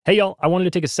Hey y'all, I wanted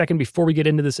to take a second before we get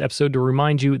into this episode to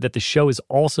remind you that the show is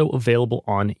also available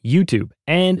on YouTube.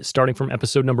 And starting from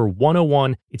episode number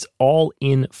 101, it's all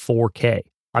in 4K.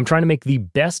 I'm trying to make the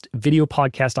best video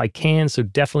podcast I can, so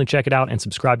definitely check it out and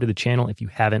subscribe to the channel if you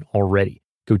haven't already.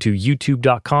 Go to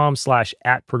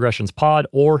youtube.com/@progressionspod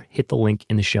or hit the link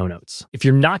in the show notes. If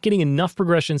you're not getting enough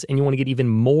progressions and you want to get even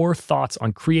more thoughts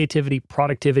on creativity,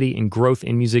 productivity, and growth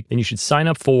in music, then you should sign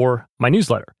up for my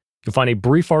newsletter. You'll find a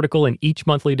brief article in each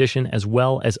monthly edition, as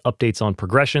well as updates on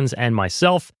progressions and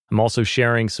myself. I'm also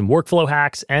sharing some workflow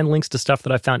hacks and links to stuff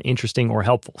that I found interesting or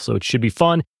helpful, so it should be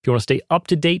fun. If you want to stay up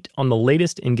to date on the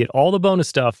latest and get all the bonus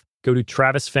stuff, go to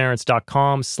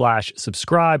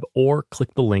travisference.com/subscribe or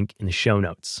click the link in the show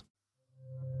notes.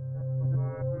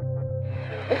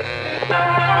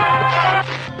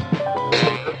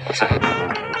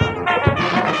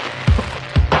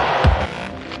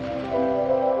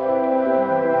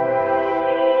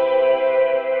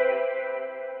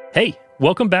 Hey,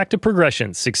 welcome back to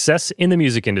Progression, Success in the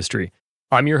Music Industry.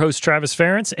 I'm your host, Travis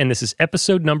Ference, and this is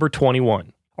episode number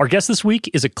 21. Our guest this week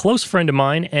is a close friend of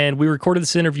mine, and we recorded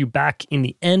this interview back in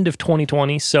the end of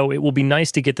 2020, so it will be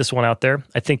nice to get this one out there.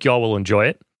 I think y'all will enjoy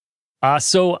it.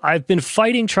 So I've been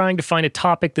fighting trying to find a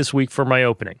topic this week for my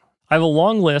opening. I have a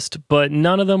long list, but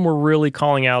none of them were really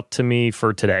calling out to me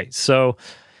for today. So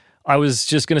I was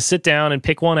just going to sit down and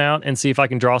pick one out and see if I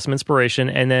can draw some inspiration,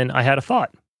 and then I had a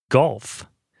thought. Golf.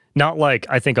 Not like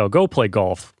I think I'll go play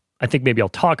golf. I think maybe I'll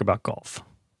talk about golf.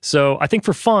 So I think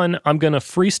for fun, I'm going to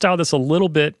freestyle this a little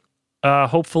bit.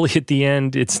 Hopefully at the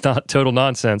end, it's not total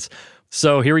nonsense.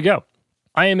 So here we go.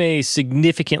 I am a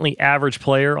significantly average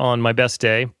player on my best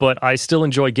day, but I still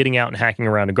enjoy getting out and hacking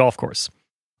around a golf course.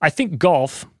 I think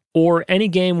golf, or any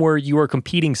game where you are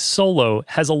competing solo,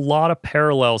 has a lot of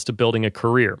parallels to building a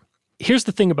career. Here's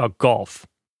the thing about golf.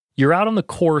 You're out on the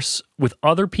course with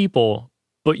other people,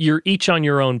 but you're each on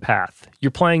your own path.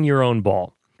 You're playing your own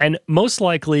ball. And most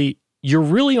likely, you're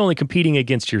really only competing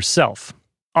against yourself.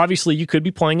 Obviously, you could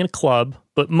be playing in a club,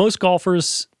 but most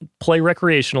golfers play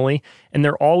recreationally, and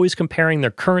they're always comparing their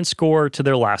current score to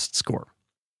their last score.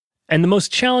 And the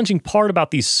most challenging part about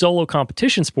these solo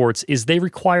competition sports is they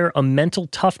require a mental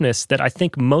toughness that I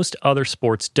think most other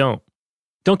sports don't.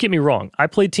 Don't get me wrong, I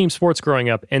played team sports growing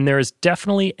up, and there is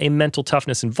definitely a mental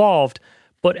toughness involved,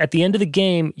 but at the end of the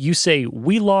game, you say,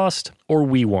 we lost or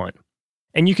we won.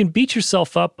 And you can beat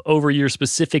yourself up over your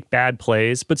specific bad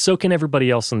plays, but so can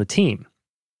everybody else on the team.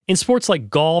 In sports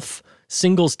like golf,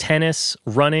 singles tennis,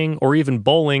 running, or even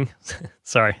bowling,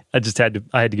 sorry, I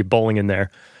had to get bowling in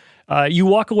there. You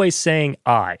walk away saying,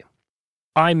 I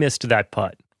missed that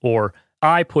putt, or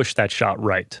I pushed that shot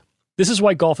right. This is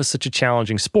why golf is such a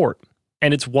challenging sport.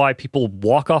 And it's why people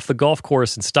walk off the golf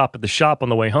course and stop at the shop on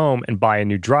the way home and buy a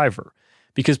new driver.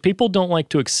 Because people don't like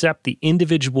to accept the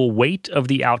individual weight of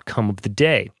the outcome of the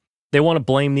day. They want to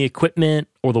blame the equipment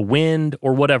or the wind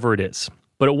or whatever it is,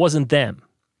 but it wasn't them.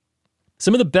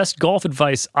 Some of the best golf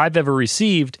advice I've ever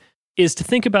received is to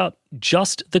think about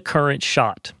just the current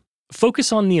shot.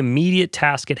 Focus on the immediate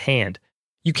task at hand.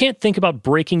 You can't think about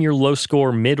breaking your low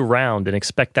score mid-round and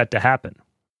expect that to happen.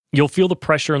 You'll feel the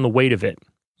pressure and the weight of it.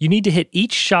 You need to hit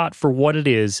each shot for what it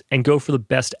is and go for the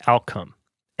best outcome.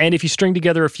 And if you string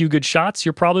together a few good shots,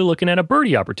 you're probably looking at a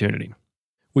birdie opportunity,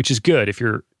 which is good. If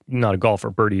you're not a golfer,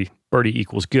 birdie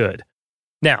equals good.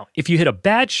 Now, if you hit a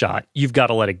bad shot, you've got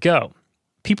to let it go.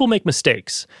 People make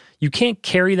mistakes. You can't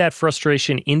carry that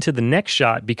frustration into the next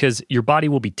shot because your body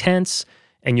will be tense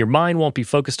and your mind won't be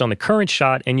focused on the current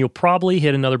shot and you'll probably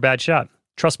hit another bad shot.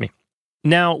 Trust me.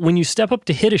 Now, when you step up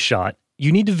to hit a shot,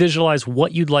 you need to visualize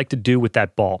what you'd like to do with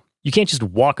that ball. You can't just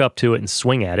walk up to it and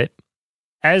swing at it.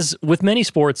 As with many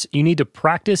sports, you need to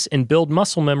practice and build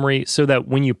muscle memory so that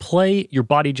when you play, your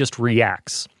body just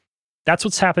reacts. That's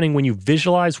what's happening when you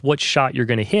visualize what shot you're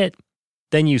going to hit,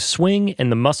 then you swing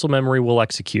and the muscle memory will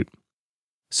execute.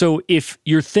 So if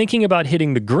you're thinking about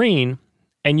hitting the green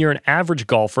and you're an average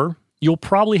golfer, you'll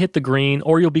probably hit the green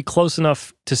or you'll be close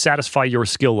enough to satisfy your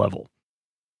skill level.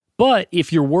 But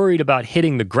if you're worried about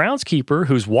hitting the groundskeeper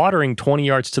who's watering 20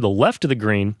 yards to the left of the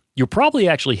green, you'll probably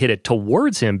actually hit it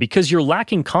towards him because you're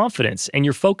lacking confidence and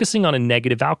you're focusing on a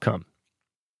negative outcome.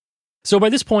 So by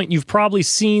this point, you've probably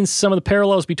seen some of the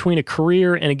parallels between a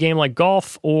career and a game like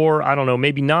golf, or I don't know,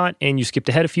 maybe not, and you skipped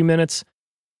ahead a few minutes.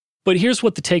 But here's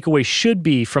what the takeaway should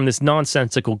be from this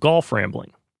nonsensical golf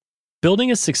rambling.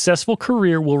 Building a successful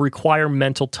career will require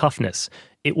mental toughness.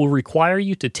 It will require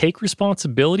you to take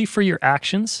responsibility for your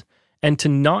actions and to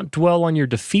not dwell on your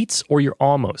defeats or your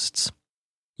almosts.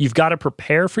 You've got to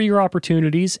prepare for your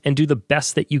opportunities and do the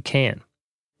best that you can.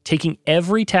 Taking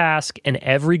every task and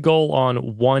every goal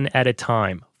on one at a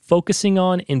time, focusing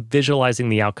on and visualizing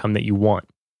the outcome that you want.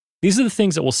 These are the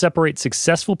things that will separate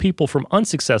successful people from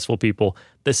unsuccessful people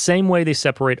the same way they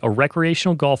separate a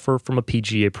recreational golfer from a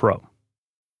PGA pro.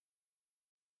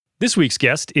 This week's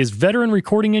guest is veteran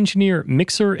recording engineer,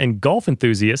 mixer, and golf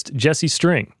enthusiast Jesse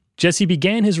String. Jesse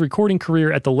began his recording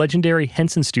career at the legendary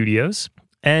Henson Studios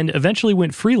and eventually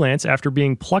went freelance after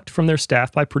being plucked from their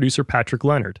staff by producer Patrick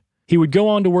Leonard. He would go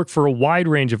on to work for a wide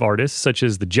range of artists such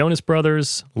as the Jonas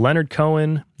Brothers, Leonard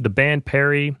Cohen, the band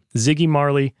Perry, Ziggy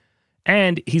Marley,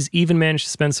 and he's even managed to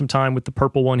spend some time with the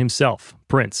Purple One himself,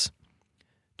 Prince.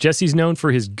 Jesse's known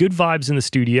for his good vibes in the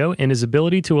studio and his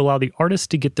ability to allow the artists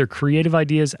to get their creative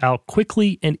ideas out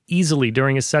quickly and easily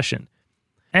during a session.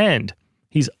 And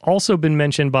he's also been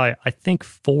mentioned by, I think,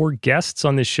 4 guests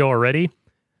on this show already,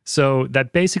 so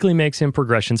that basically makes him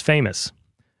Progressions famous.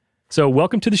 So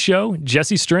welcome to the show,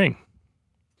 Jesse String.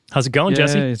 How's it going,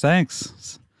 Jesse? Hey,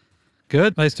 thanks.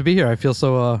 Good. Nice to be here. I feel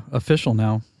so official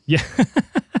now. Yeah,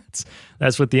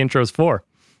 that's what the intro's for.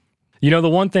 You know, the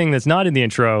one thing that's not in the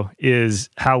intro is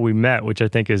how we met, which I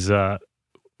think is a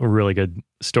really good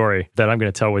story that I'm going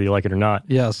to tell whether you like it or not.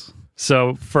 Yes.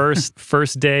 So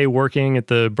first day working at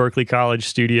the Berkeley College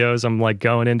studios, I'm like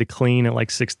going in to clean at like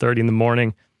 6:30 in the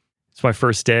morning. It's my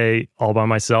first day all by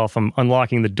myself. I'm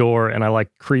unlocking the door and I like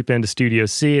creep into Studio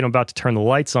C and I'm about to turn the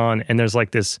lights on and there's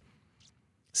like this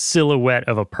silhouette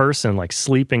of a person like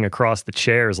sleeping across the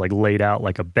chairs, like laid out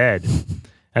like a bed. And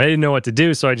I didn't know what to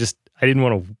do, so I didn't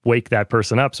want to wake that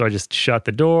person up, so I just shut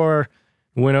the door,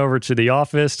 went over to the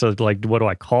office to like, what do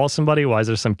I call somebody? Why is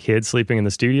there some kid sleeping in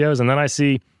the studios? And then I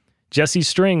see Jesse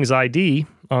String's ID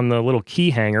on the little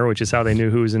key hanger, which is how they knew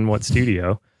who was in what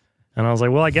studio. And I was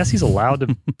like, well, I guess he's allowed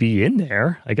to be in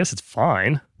there. I guess it's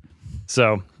fine.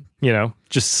 So, you know,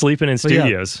 just sleeping in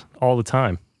studios all the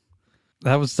time.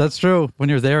 That's true. When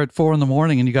you're there at 4 a.m.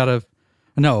 and you got to,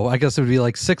 no, I guess it would be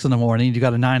like 6 a.m. You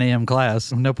got a 9 a.m.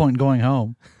 class. No point in going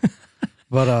home.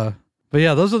 But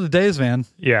yeah, those are the days, man.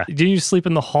 Yeah. Didn't you sleep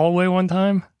in the hallway one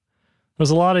time? There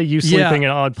was a lot of you sleeping in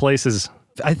odd places.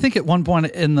 I think at one point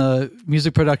in the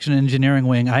music production engineering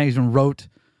wing, I even wrote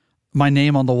my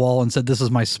name on the wall and said, this is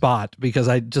my spot, because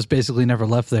I just basically never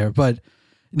left there. But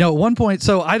no, at one point,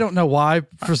 so I don't know why,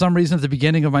 for some reason at the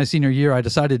beginning of my senior year, I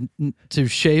decided to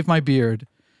shave my beard,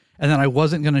 and then I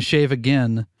wasn't going to shave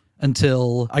again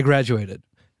until I graduated.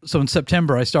 So in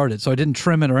September I started, so I didn't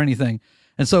trim it or anything.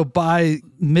 And so by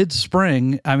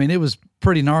mid-spring, I mean, it was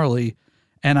pretty gnarly.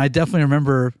 And I definitely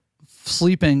remember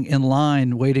sleeping in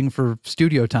line waiting for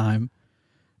studio time.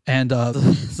 And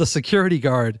the security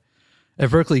guard at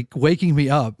Berkeley waking me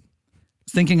up,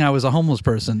 thinking I was a homeless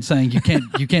person, saying, you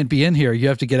can't be in here. You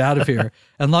have to get out of here.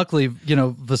 And luckily, you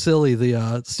know, Vasily,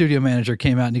 the studio manager,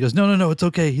 came out and he goes, no, it's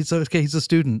okay. He's okay. He's a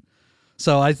student.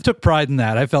 So I took pride in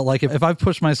that. I felt like if I've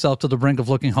pushed myself to the brink of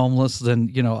looking homeless, then,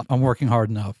 you know, I'm working hard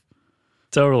enough.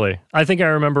 Totally. I think I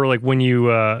remember like when you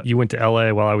went to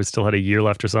LA while I still had a year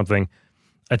left or something.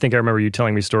 I think I remember you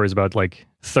telling me stories about like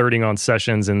thirding on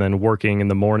sessions and then working in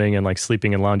the morning and like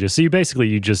sleeping in lounges. So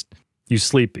you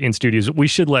sleep in studios. We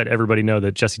should let everybody know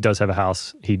that Jesse does have a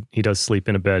house. He does sleep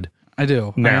in a bed. I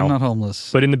do. Now. I'm not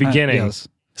homeless. But in the beginning, yes.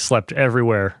 Slept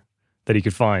everywhere that he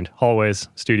could find. Hallways,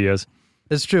 studios.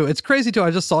 It's true. It's crazy too.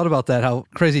 I just thought about that, how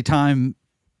crazy time,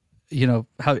 you know,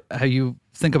 how you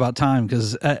think about time.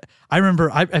 Because I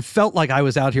remember I felt like I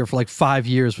was out here for like 5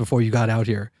 years before you got out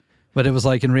here. But it was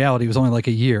like, in reality, it was only like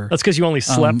a year. That's because you only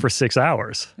slept for 6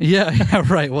 hours. Yeah,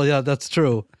 right. Well, yeah, that's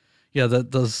true. Yeah,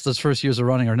 those first years of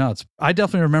running are nuts. I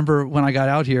definitely remember when I got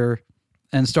out here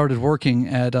and started working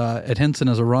at Henson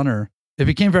as a runner, it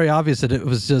became very obvious that it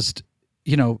was just,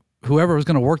 you know, whoever was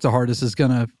going to work the hardest is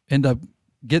going to end up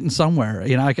getting somewhere.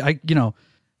 You know, you know,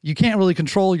 you can't really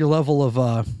control your level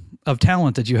of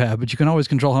talent that you have, but you can always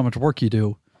control how much work you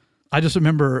do. I just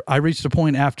remember I reached a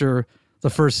point after the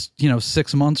first,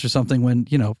 6 months or something when,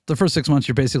 the first 6 months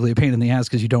you're basically a pain in the ass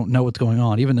because you don't know what's going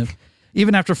on.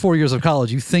 Even after 4 years of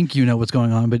college, you think you know what's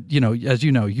going on, but as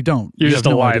you know, you don't. You're just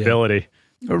a liability.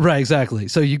 Idea. Right, exactly.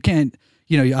 So you can't,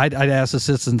 I'd ask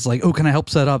assistants like, oh, can I help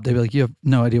set up? They'd be like, you have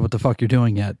no idea what the fuck you're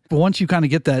doing yet. But once you kind of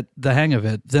get the hang of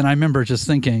it, then I remember just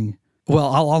thinking,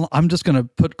 well, I'm just going to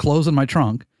put clothes in my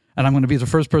trunk and I'm going to be the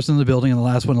first person in the building and the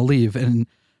last one to leave. And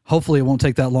hopefully it won't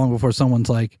take that long before someone's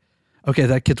like, okay,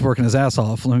 that kid's working his ass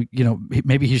off.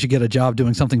 Maybe he should get a job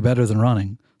doing something better than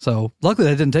running. So luckily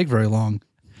that didn't take very long.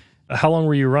 How long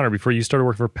were you a runner before you started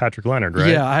working for Patrick Leonard, right?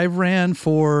 Yeah,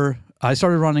 I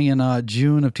started running in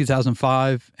June of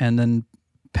 2005, and then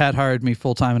Pat hired me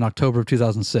full-time in October of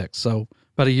 2006. So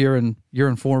about a year and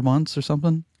 4 months or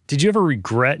something. Did you ever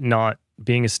regret not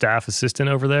being a staff assistant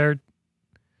over there?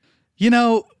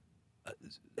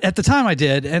 At the time I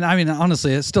did. And I mean,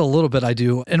 honestly, it's still a little bit I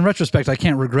do. In retrospect, I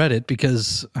can't regret it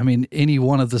because, I mean, any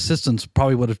one of the assistants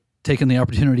probably would have taken the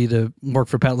opportunity to work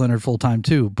for Pat Leonard full time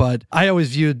too. But I always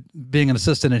viewed being an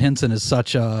assistant at Henson as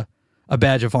such a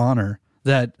badge of honor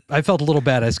that I felt a little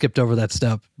bad I skipped over that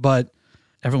step. But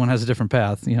everyone has a different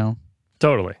path, you know?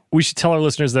 Totally. We should tell our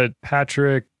listeners that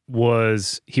Patrick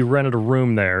he rented a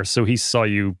room there, so he saw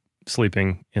you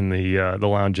sleeping in the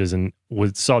lounges and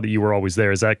saw that you were always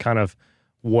there. Is that kind of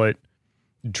what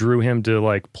drew him to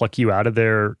like pluck you out of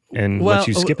there and let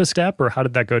you skip a step, or how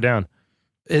did that go down?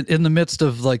 In the midst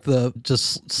of like the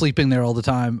just sleeping there all the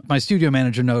time, my studio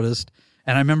manager noticed,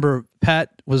 and I remember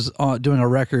Pat was doing a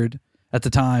record at the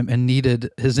time and needed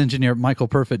his engineer, Michael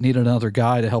Perfett, needed another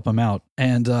guy to help him out.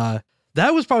 And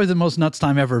that was probably the most nuts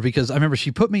time ever because I remember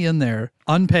she put me in there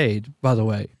unpaid, by the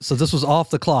way. So this was off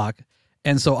the clock.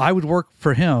 And so I would work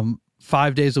for him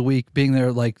 5 days a week, being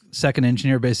there like second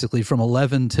engineer, basically from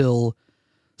 11 till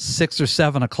 6 or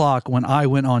 7 o'clock when I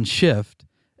went on shift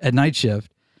at night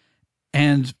shift.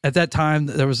 And at that time,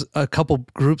 there was a couple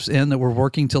groups in that were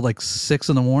working till like 6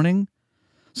 in the morning.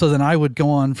 So then I would go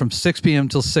on from 6 p.m.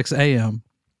 till 6 a.m.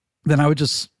 Then I would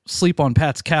just sleep on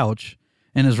Pat's couch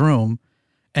in his room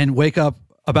and wake up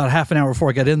about half an hour before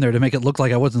I got in there to make it look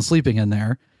like I wasn't sleeping in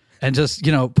there. And just,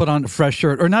 you know, put on a fresh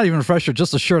shirt, or not even a fresh shirt,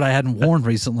 just a shirt I hadn't worn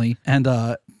recently, and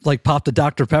like popped a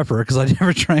Dr. Pepper because I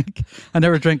never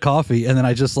drank coffee. And then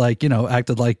I just like, you know,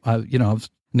 acted like, I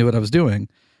knew what I was doing.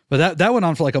 But that went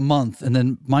on for like a month. And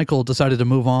then Michael decided to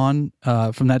move on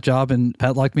from that job, and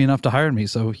Pat liked me enough to hire me.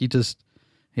 So he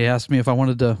asked me if I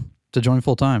wanted to join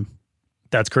full time.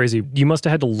 That's crazy. You must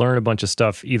have had to learn a bunch of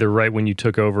stuff either right when you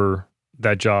took over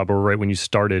that job or right when you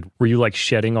started. Were you like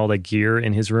shedding all that gear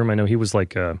in his room? I know he was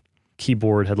like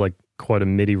keyboard, had like quite a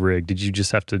MIDI rig. Did you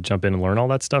just have to jump in and learn all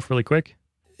that stuff really quick?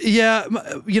 Yeah,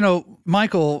 you know,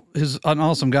 Michael is an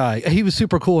awesome guy. He was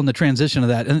super cool in the transition of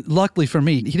that. And luckily for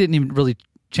me, he didn't even really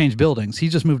change buildings. He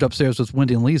just moved upstairs with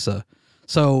Wendy and Lisa.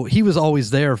 So he was always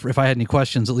there if I had any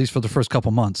questions, at least for the first couple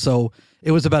months. So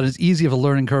it was about as easy of a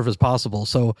learning curve as possible.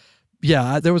 So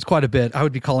yeah, there was quite a bit. I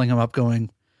would be calling him up going,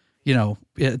 you know,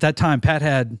 at that time,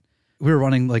 we were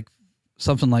running like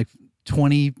something like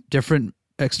 20 different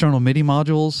external MIDI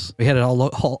modules. We had it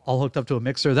all hooked up to a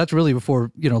mixer. That's really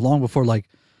before, you know, long before like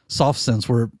soft synths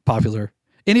were popular.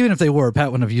 And even if they were,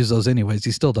 Pat wouldn't have used those anyways.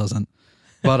 He still doesn't.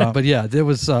 But yeah, there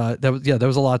was a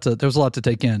lot to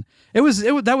take in.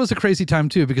 That was a crazy time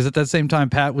too, because at that same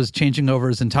time, Pat was changing over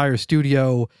his entire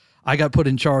studio. I got put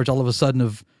in charge all of a sudden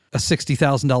of a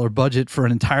 $60,000 budget for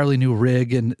an entirely new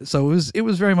rig, and so it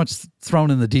was very much thrown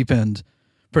in the deep end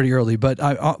pretty early. But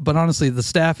honestly, the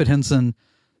staff at Henson,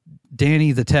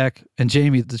 Danny the tech and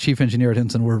Jamie the chief engineer at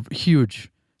Henson, were huge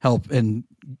help in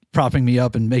propping me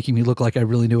up and making me look like I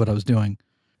really knew what I was doing.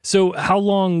 So how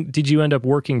long did you end up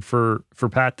working for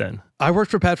Pat then? I worked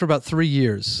for Pat for about 3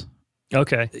 years.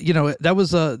 Okay. You know, that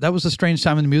was a strange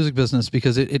time in the music business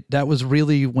because that was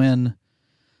really when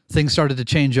things started to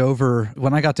change over.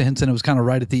 When I got to Henson, it was kind of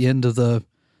right at the end of the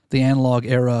analog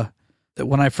era.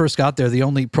 When I first got there, the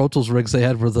only Pro Tools rigs they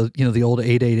had were the old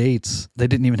 888s. They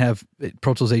didn't even have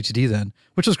Pro Tools HD then,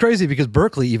 which was crazy because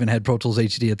Berkeley even had Pro Tools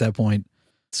HD at that point.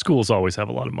 Schools always have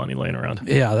a lot of money laying around.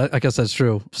 Yeah, I guess that's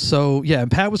true. So yeah, and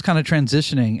Pat was kind of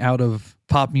transitioning out of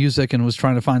pop music and was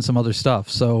trying to find some other stuff.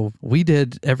 So we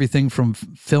did everything from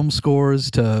film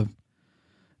scores to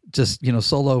just, you know,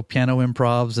 solo piano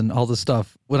improvs and all this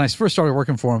stuff. When I first started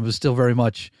working for him, it was still very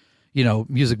much, you know,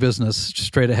 music business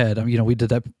straight ahead. I mean, you know, we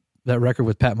did that record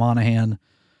with Pat Monahan.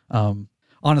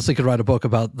 Honestly, could write a book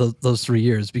about those 3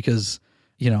 years because,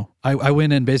 you know, I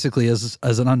went in basically as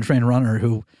an untrained runner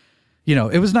who, you know,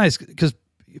 it was nice because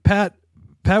Pat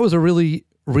was a really,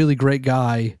 really great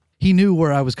guy. He knew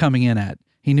where I was coming in at.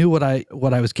 He knew what I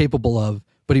was capable of,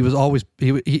 but he was always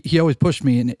he always pushed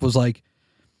me, and it was like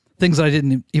things that I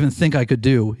didn't even think I could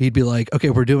do. He'd be like,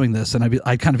 "Okay, we're doing this," and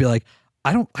I'd kind of be like,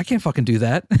 "I can't fucking do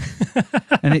that,"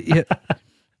 and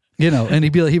you know, and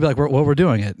he'd be like, "Well, we're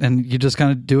doing it," and you just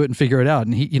kind of do it and figure it out.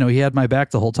 And he had my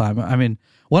back the whole time. I mean,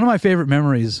 one of my favorite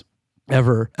memories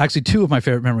ever, actually, two of my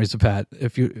favorite memories of Pat,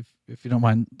 if you don't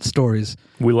mind stories.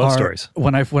 We love stories.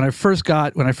 When I first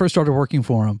started working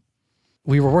for him,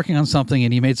 we were working on something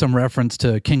and he made some reference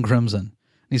to King Crimson. And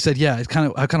he said, "Yeah, I kind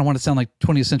of want to sound like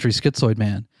 20th Century Schizoid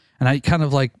Man." And I kind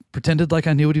of like pretended like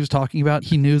I knew what he was talking about.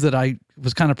 He knew that I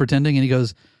was kind of pretending, and he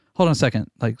goes, "Hold on a second,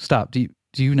 like stop. Do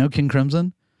you know King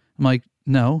Crimson?" I'm like,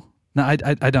 No, I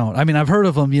don't. I mean, I've heard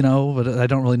of him, you know, but I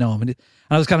don't really know him. And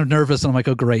I was kind of nervous, and I'm like,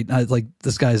 oh, great. Like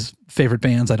this guy's favorite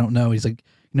bands, I don't know. He's like,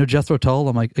 "You know Jethro Tull?"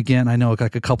 I'm like, again, I know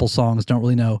like a couple songs, don't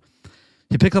really know.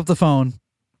 He picks up the phone,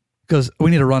 goes,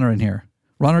 "We need a runner in here.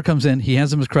 Runner comes in, he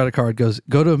hands him his credit card, goes,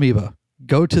 go to Amoeba,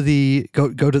 he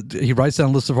writes down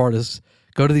a list of artists,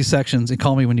 go to these sections and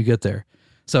call me when you get there.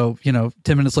 So,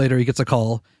 10 minutes later, he gets a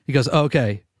call. He goes, oh,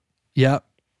 okay. Yeah.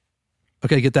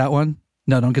 Okay, get that one.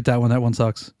 No, don't get that one. That one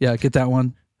sucks. Yeah, get that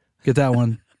one. Get that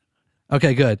one.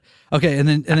 Okay, good. Okay,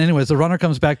 and anyways, the Runner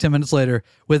comes back 10 minutes later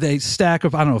with a stack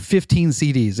of, 15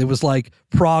 CDs. It was like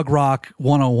prog rock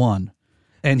 101.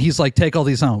 And he's like, take all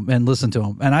these home and listen to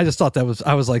them. And I just thought I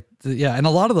was like, yeah. And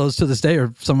a lot of those to this day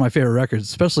are some of my favorite records,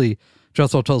 especially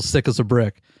Jethro Tull's Thick as a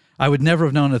Brick. I would never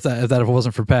have known if it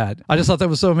wasn't for Pat. I just thought that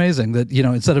was so amazing that,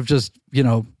 instead of just,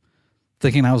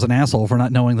 thinking I was an asshole for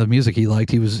not knowing the music he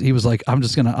liked, he was like, I'm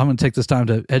going to take this time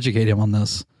to educate him on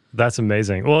this. That's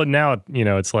amazing. Well, now,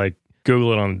 it's like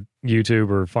Google it on YouTube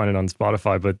or find it on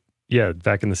Spotify. But yeah,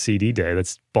 back in the CD day,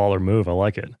 that's baller move. I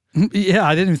like it. Yeah,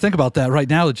 I didn't even think about that. Right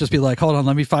now, it'd just be like, hold on,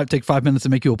 let me take 5 minutes to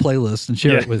make you a playlist and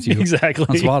share it with you exactly.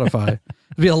 on Spotify.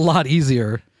 It'd be a lot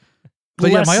easier.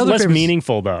 But less, my other less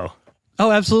meaningful though. Oh,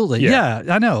 absolutely. Yeah,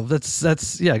 I know. That's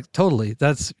totally.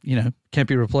 That's, can't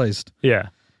be replaced. Yeah.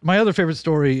 My other favorite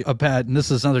story of Pat, and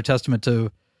this is another testament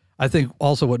to, I think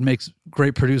also what makes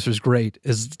great producers great,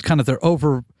 is kind of the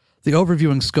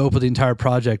overviewing scope of the entire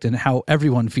project and how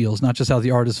everyone feels, not just how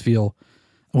the artists feel.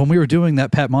 When we were doing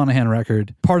that Pat Monahan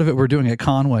record, part of it we're doing at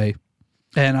Conway,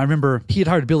 and I remember he had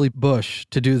hired Billy Bush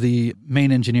to do the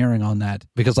main engineering on that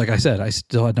because, like I said, I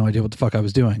still had no idea what the fuck I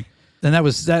was doing. And that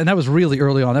was really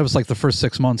early on. That was like the first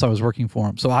 6 months I was working for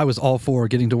him. So I was all for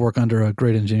getting to work under a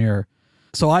great engineer.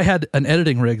 So I had an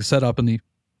editing rig set up in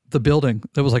the building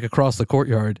that was like across the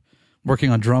courtyard, working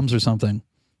on drums or something.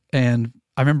 And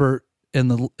I remember in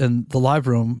the live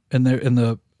room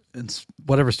in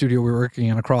whatever studio we were working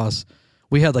in across,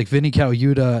 we had like Vinnie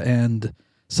Colaiuta and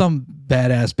some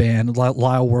badass band,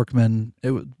 Lyle Workman,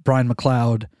 Brian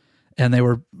McLeod, and they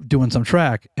were doing some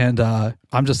track. And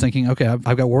I'm just thinking, okay,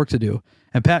 I've got work to do.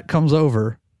 And Pat comes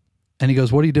over and he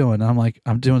goes, what are you doing? And I'm like,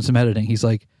 I'm doing some editing. He's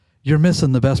like, you're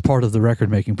missing the best part of the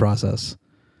record making process.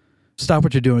 Stop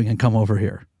what you're doing and come over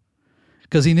here.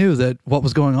 Because he knew that what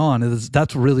was going on,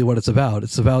 that's really what it's about.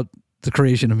 It's about the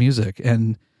creation of music.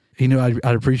 And he knew I'd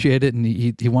appreciate it, and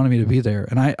he wanted me to be there.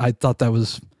 And I thought that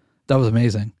was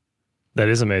amazing. That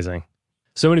is amazing.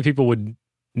 So many people would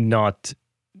not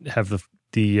have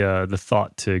the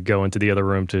thought to go into the other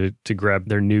room to grab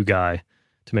their new guy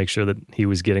to make sure that he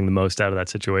was getting the most out of that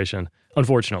situation.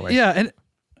 Unfortunately, yeah, and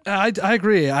I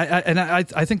agree.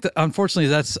 I think that unfortunately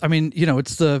that's. I mean,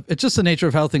 it's just the nature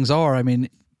of how things are. I mean,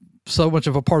 so much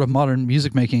of a part of modern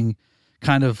music making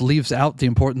kind of leaves out the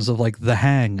importance of like the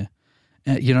hang.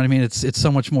 You know what I mean? It's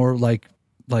so much more like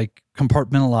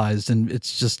compartmentalized, and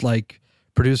it's just like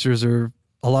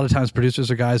a lot of times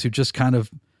producers are guys who just kind of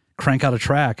crank out a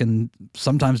track and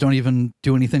sometimes don't even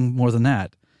do anything more than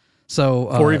that. So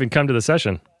or even come to the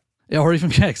session. Yeah, or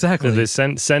even exactly. They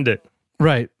send it.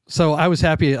 Right. So I was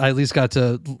happy I at least got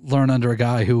to learn under a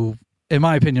guy who, in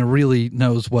my opinion, really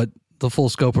knows what the full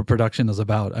scope of production is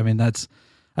about. I mean,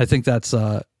 I think that's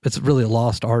it's really a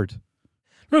lost art. I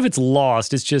don't know if it's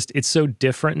lost. It's just, it's so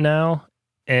different now.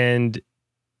 And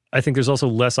I think there's also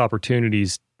less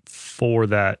opportunities for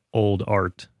that old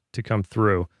art to come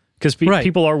through because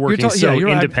people are working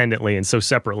independently and so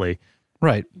separately.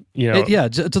 Right.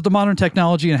 To the modern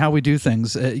technology and how we do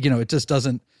things, it just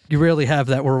doesn't, you rarely have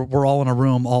that. We're all in a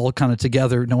room, all kind of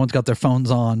together. No one's got their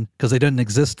phones on because they didn't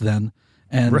exist then.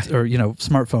 And, or,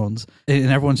 smartphones, and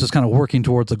everyone's just kind of working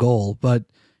towards a goal. But,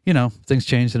 things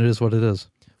change and it is what it is.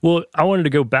 Well, I wanted to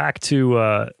go back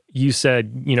to, you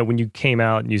said, when you came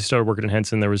out and you started working at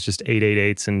Henson, there was just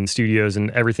 888s and studios and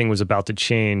everything was about to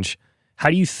change. How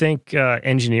do you think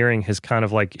engineering has kind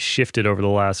of like shifted over the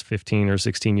last 15 or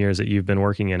 16 years that you've been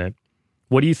working in it?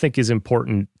 What do you think is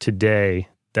important today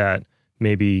that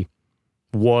maybe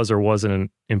was or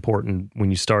wasn't important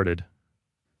when you started?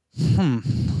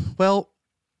 Well,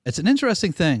 it's an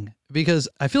interesting thing because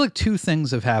I feel like two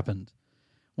things have happened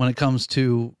when it comes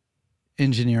to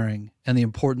engineering and the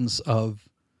importance of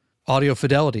audio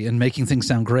fidelity and making things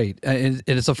sound great. And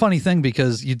it's a funny thing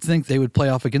because you'd think they would play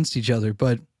off against each other,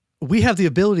 but we have the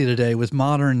ability today with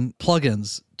modern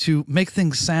plugins to make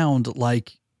things sound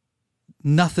like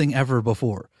nothing ever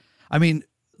before. I mean,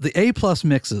 the A+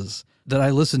 mixes that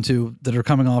I listen to that are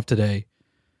coming off today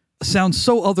sound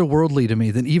so otherworldly to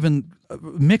me than even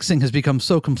mixing has become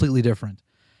so completely different.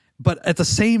 But at the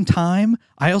same time,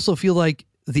 I also feel like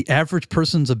the average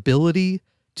person's ability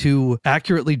to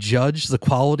accurately judge the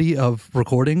quality of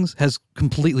recordings has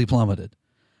completely plummeted.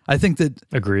 I think that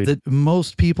Agreed. That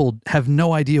most people have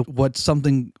no idea what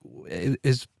something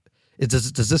is.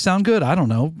 Does this sound good? I don't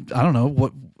know.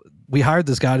 What we hired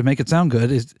this guy to make it sound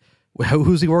good.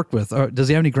 Who's he worked with? Or does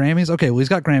he have any Grammys? Okay, well, he's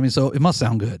got Grammys, so it must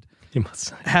sound good. He must.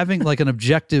 Having like an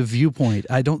objective viewpoint,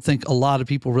 I don't think a lot of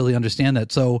people really understand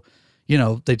that. So,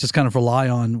 they just kind of rely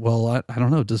on, well, I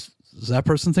don't know, does that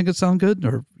person think it sound good?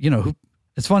 Or,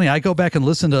 it's funny, I go back and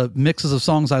listen to mixes of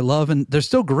songs I love, and they're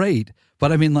still great.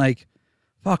 But I mean, like,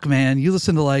 fuck, man, you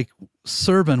listen to like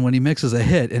Serban when he mixes a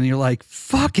hit, and you're like,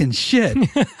 fucking shit.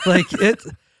 Like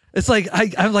it's like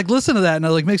I'm like, listen to that, and it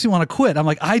like makes me want to quit. I'm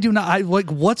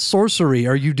like, what sorcery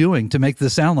are you doing to make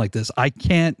this sound like this? I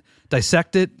can't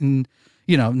dissect it, and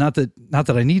not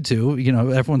that I need to.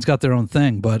 Everyone's got their own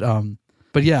thing, but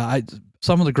yeah,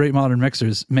 some of the great modern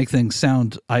mixers make things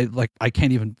sound I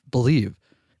can't even believe.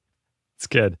 It's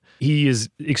good. He is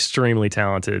extremely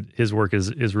talented. His work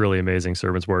is really amazing,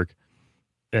 Serban's work.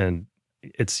 And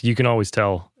you can always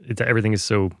tell everything is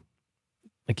so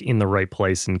like in the right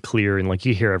place and clear, and like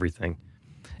you hear everything.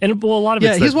 And well, a lot of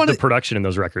it's the production in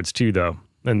those records too, though,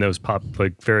 and those pop,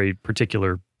 like very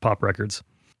particular pop records.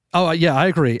 Oh yeah, I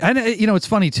agree. And it's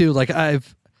funny too. Like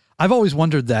I've always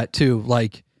wondered that too.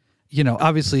 Like,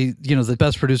 obviously, the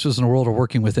best producers in the world are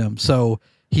working with him, so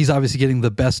he's obviously getting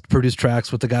the best produced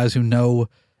tracks with the guys who know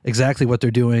exactly what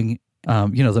they're doing.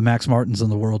 The Max Martins in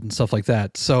the world and stuff like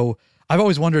that. So I've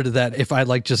always wondered that if I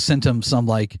like just sent him some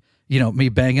like, me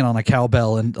banging on a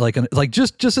cowbell and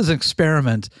just as an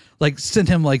experiment, like sent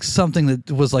him like something that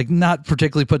was like not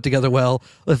particularly put together well,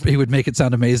 if he would make it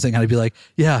sound amazing. And I'd be like,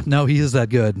 yeah, no, he is that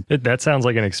good. That sounds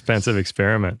like an expensive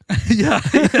experiment. Yeah,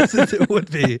 yes, it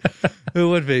would be. It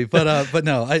would be. But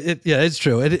no, it's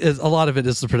true. It is, a lot of it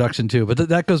is the production too. But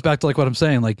that goes back to like what I'm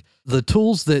saying, like the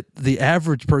tools that the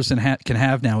average person can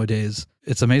have nowadays.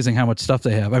 It's amazing how much stuff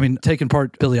they have. I mean, taking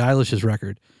part Billie Eilish's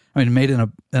record, made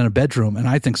in a bedroom, and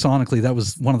I think sonically that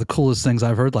was one of the coolest things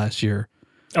I've heard last year.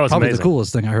 Oh, it's probably amazing. The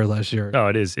coolest thing I heard last year. Oh,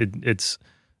 it is. It's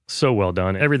so well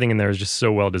done. Everything in there is just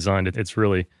so well designed. It's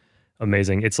really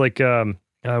amazing. It's like I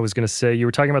was going to say, you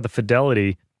were talking about the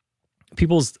fidelity.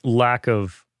 People's lack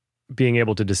of being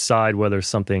able to decide whether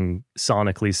something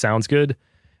sonically sounds good,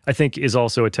 I think, is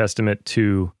also a testament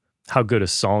to how good a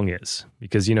song is.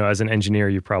 Because, as an engineer,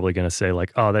 you're probably going to say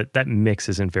like, oh, that mix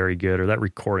isn't very good, or that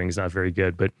recording is not very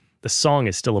good, but the song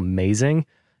is still amazing.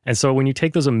 And so when you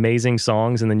take those amazing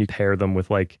songs and then you pair them with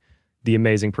like the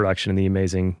amazing production and the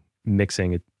amazing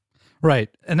mixing. Right.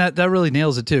 And that really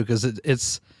nails it too, because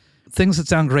it's things that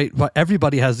sound great. But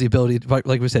everybody has the ability,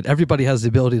 like we said, everybody has the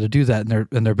ability to do that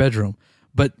in their bedroom,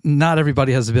 but not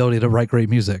everybody has the ability to write great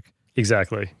music.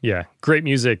 Exactly. Yeah. Great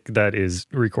music that is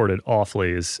recorded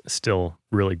awfully is still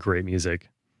really great music.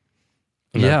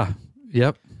 Yeah.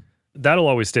 Yep. That'll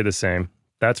always stay the same.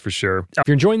 That's for sure. If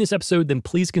you're enjoying this episode, then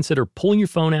please consider pulling your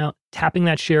phone out, tapping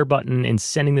that share button, and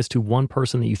sending this to one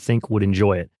person that you think would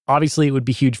enjoy it. Obviously, it would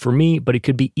be huge for me, but it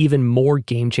could be even more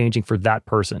game-changing for that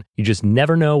person. You just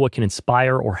never know what can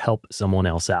inspire or help someone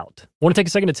else out. I want to take a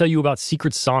second to tell you about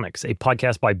Secret Sonics, a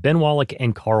podcast by Ben Wallach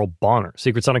and Carl Bonner.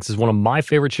 Secret Sonics is one of my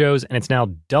favorite shows, and it's now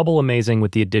double amazing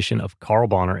with the addition of Carl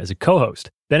Bonner as a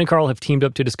co-host. Ben and Carl have teamed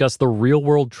up to discuss the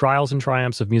real-world trials and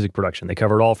triumphs of music production. They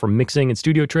cover it all from mixing and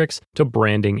studio tricks to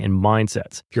branding and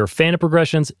mindsets. If you're a fan of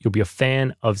progressions, you'll be a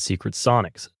fan of Secret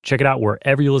Sonics. Check it out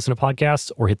wherever you listen to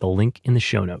podcasts or hit the link in the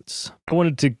show notes. I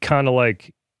wanted to kind of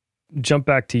like jump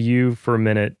back to you for a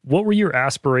minute. What were your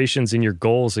aspirations and your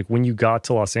goals like when you got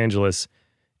to Los Angeles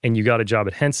and you got a job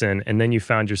at Henson and then you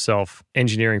found yourself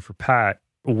engineering for Pat?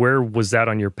 Where was that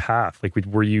on your path? Like,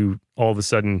 were you all of a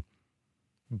sudden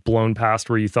blown past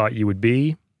where you thought you would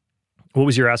be? What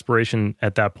was your aspiration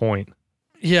at that point?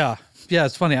 Yeah,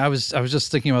 it's funny. I was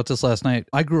just thinking about this last night.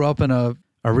 I grew up in a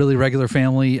really regular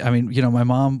family. I mean, my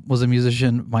mom was a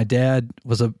musician. My dad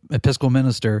was an Episcopal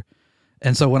minister.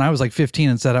 And so when I was like 15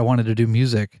 and said I wanted to do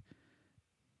music,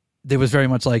 it was very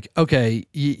much like, okay,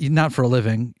 not for a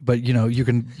living, but you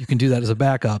can do that as a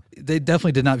backup. They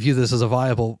definitely did not view this as a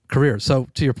viable career. So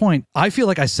to your point, I feel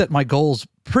like I set my goals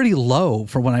pretty low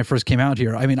for when I first came out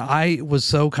here. I mean, I was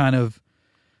so kind of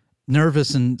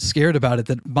nervous and scared about it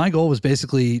that my goal was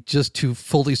basically just to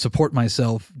fully support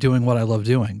myself doing what I love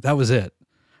doing. That was it.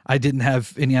 I didn't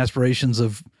have any aspirations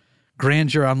of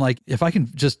grandeur. I'm like, if I can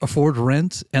just afford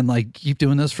rent and like keep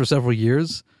doing this for several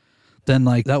years, then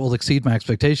like that will exceed my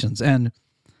expectations. And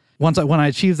when I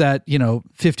achieved that,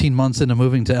 15 months into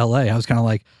moving to LA, I was kind of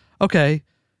like, okay,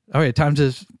 all right, time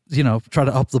to, try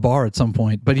to up the bar at some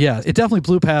point. But yeah, it definitely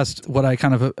blew past what I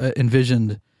kind of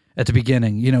envisioned at the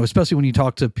beginning, especially when you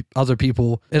talk to other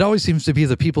people. It always seems to be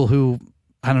the people who,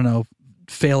 I don't know,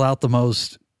 fail out the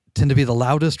most tend to be the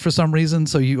loudest for some reason.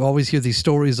 So you always hear these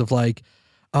stories of like,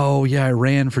 oh yeah, I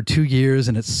ran for 2 years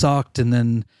and it sucked. And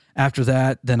then After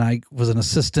that, then I was an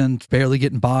assistant, barely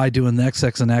getting by doing the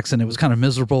XXNX, and it was kind of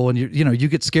miserable. And you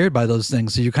get scared by those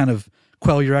things, so you kind of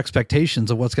quell your expectations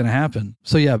of what's going to happen.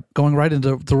 So yeah, going right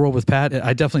into the role with Pat,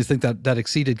 I definitely think that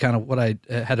exceeded kind of what I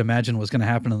had imagined was going to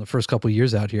happen in the first couple of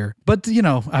years out here. But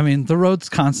the road's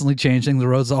constantly changing. The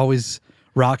road's always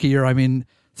rockier.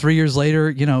 3 years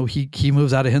later, he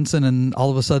moves out of Hinson, and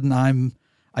all of a sudden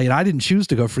I didn't choose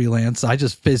to go freelance. I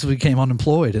just basically became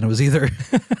unemployed, and it was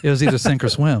either sink or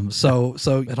swim. So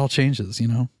it all changes,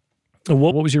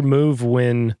 What was your move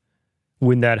when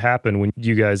that happened, when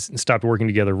you guys stopped working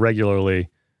together regularly?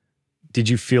 Did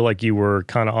you feel like you were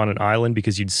kind of on an island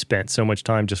because you'd spent so much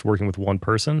time just working with one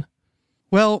person?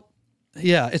 Well,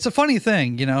 yeah, it's a funny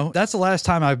thing, that's the last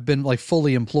time I've been like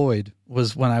fully employed,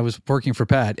 was when I was working for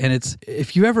Pat. And it's,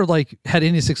 if you ever like had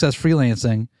any success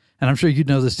freelancing, and I'm sure you'd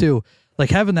know this too, like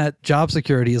having that job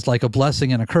security is like a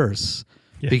blessing and a curse.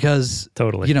 Yeah, because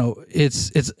totally,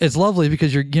 it's lovely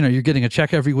because you're getting a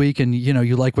check every week, and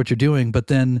you like what you're doing. But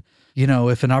then,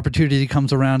 if an opportunity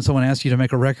comes around, someone asks you to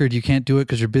make a record, you can't do it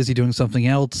because you're busy doing something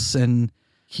else, and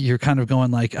you're kind of going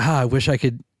like, I wish I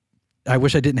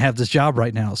didn't have this job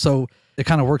right now. So it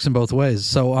kind of works in both ways.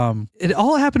 So it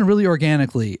all happened really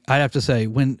organically, I have to say.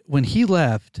 When he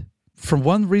left, for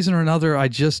one reason or another,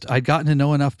 I'd gotten to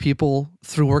know enough people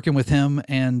through working with him,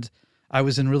 and I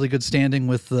was in really good standing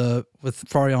with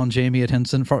Fariel and Jamie at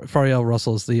Hinson. Fariel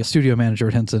Russell is the studio manager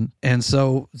at Hinson. And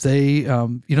so they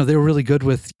were really good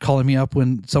with calling me up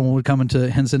when someone would come into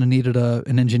Hinson and needed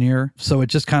an engineer. So it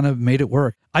just kind of made it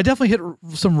work. I definitely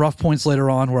hit some rough points later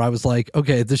on where I was like,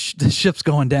 okay, this ship's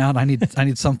going down. I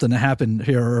need something to happen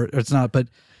here, or it's not. But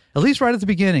at least right at the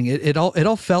beginning, it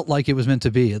all felt like it was meant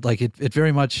to be. It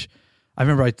very much. I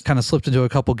remember I kind of slipped into a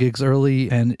couple gigs early,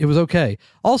 and it was okay.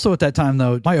 Also at that time,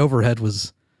 though, my overhead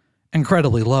was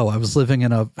incredibly low. I was living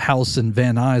in a house in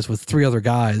Van Nuys with 3 other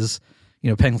guys,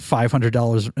 paying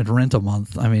 $500 in rent a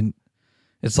month.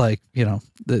 It's like,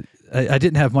 I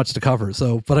didn't have much to cover.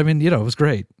 So, but it was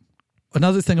great.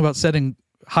 Another thing about setting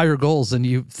higher goals than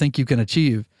you think you can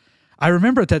achieve. I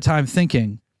remember at that time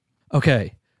thinking,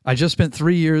 okay, I just spent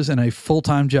 3 years in a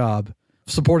full-time job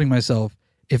supporting myself.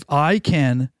 If I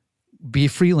can be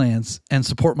freelance and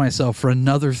support myself for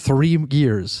another 3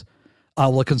 years, I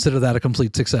will consider that a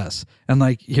complete success. And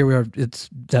like, here we are,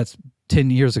 that's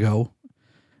 10 years ago,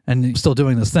 and still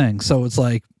doing this thing. So it's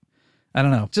like, I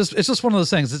don't know, it's just one of those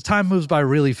things. As time moves by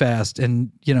really fast,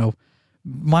 and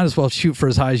might as well shoot for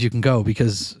as high as you can go,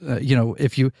 because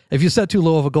if you set too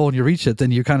low of a goal and you reach it, then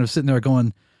you're kind of sitting there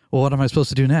going, well, what am I supposed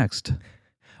to do next?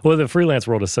 Well, the freelance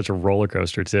world is such a roller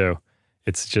coaster too.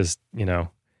 It's just,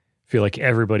 feel like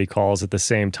everybody calls at the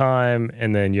same time,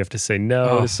 and then you have to say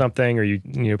no to something, or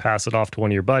you pass it off to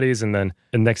one of your buddies, and then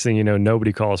the next thing you know,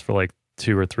 nobody calls for like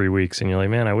 2 or 3 weeks, and you're like,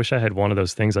 man, I wish I had one of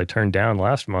those things I turned down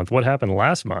last month. What happened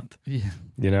last month?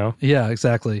 Yeah. Yeah,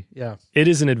 exactly. Yeah. It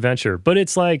is an adventure, but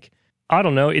it's like, I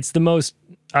don't know, it's the most,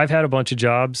 I've had a bunch of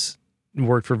jobs,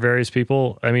 worked for various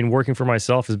people. Working for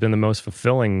myself has been the most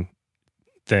fulfilling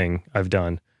thing I've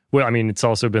done. Well, it's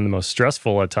also been the most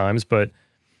stressful at times, but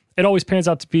it always pans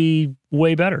out to be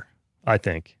way better, I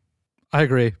think. I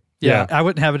agree. Yeah. I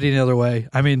wouldn't have it any other way.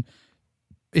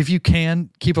 If you can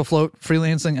keep afloat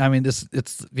freelancing,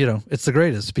 it's the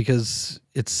greatest, because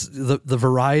it's the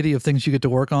variety of things you get to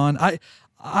work on.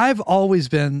 I've always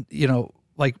been,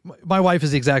 like, my wife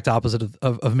is the exact opposite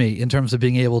of me in terms of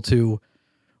being able to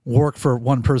work for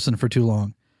one person for too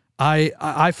long.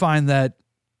 I find that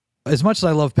as much as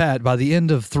I love Pat, by the end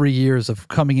of 3 years of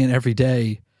coming in every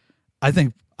day, I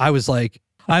think I was like,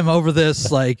 I'm over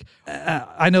this. Like,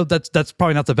 I know that's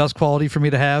probably not the best quality for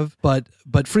me to have, but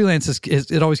freelance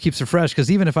it always keeps it fresh, because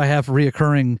even if I have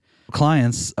reoccurring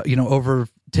clients, over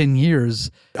 10 years,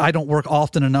 I don't work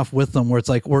often enough with them where it's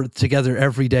like we're together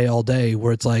every day, all day,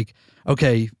 where it's like,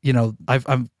 okay,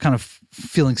 I'm kind of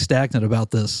feeling stagnant about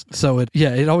this. So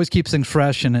it always keeps things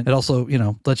fresh, and it also,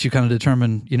 lets you kind of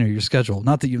determine, your schedule.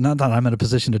 Not that I'm in a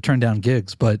position to turn down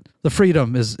gigs, but the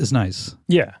freedom is nice.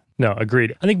 Yeah. No,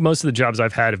 agreed. I think most of the jobs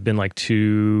I've had have been like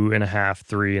 2.5,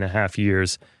 3.5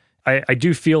 years. I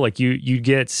do feel like you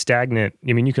get stagnant.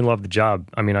 You can love the job.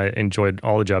 I enjoyed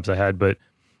all the jobs I had, but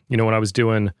when I was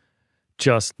doing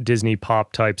just Disney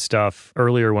pop type stuff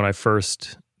earlier, when I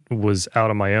first was out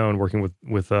on my own working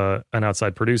with an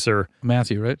outside producer,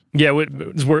 Matthew, right? Yeah,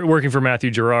 was working for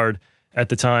Matthew Gerard at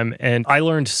the time, and I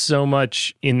learned so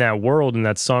much in that world, in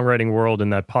that songwriting world, in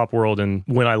that pop world. And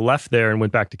when I left there and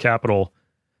went back to Capitol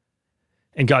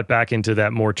and got back into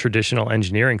that more traditional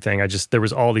engineering thing, there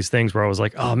was all these things where I was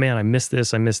like, oh man, I missed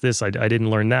this, I didn't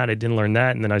learn that,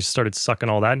 and then I just started sucking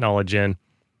all that knowledge in.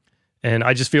 And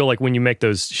I just feel like when you make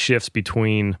those shifts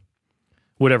between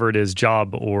whatever it is,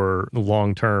 job or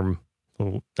long-time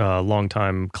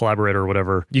collaborator or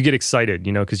whatever, you get excited,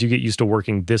 because you get used to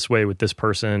working this way with this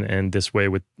person and this way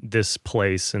with this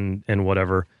place and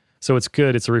whatever. So it's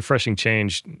good. It's a refreshing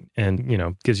change and,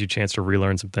 gives you a chance to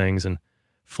relearn some things and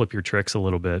flip your tricks a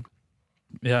little bit.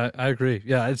 Yeah, I agree.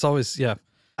 Yeah, it's always, yeah.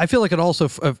 I feel like it also,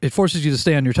 it forces you to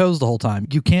stay on your toes the whole time.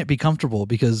 You can't be comfortable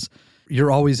because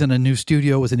you're always in a new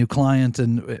studio with a new client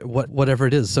and whatever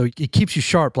it is. So it keeps you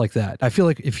sharp like that. I feel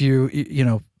like if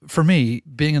for me,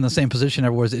 being in the same position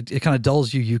everywhere, it kind of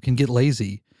dulls you. You can get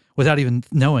lazy without even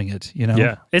knowing it,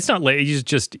 Yeah, it's not lazy.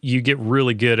 You get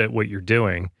really good at what you're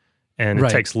doing, and it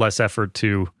takes less effort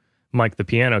to mic the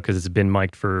piano because it's been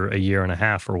mic'd for a year and a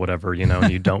half or whatever,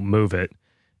 and you don't move it,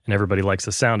 and everybody likes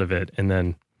the sound of it, and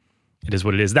then it is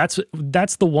what it is. That's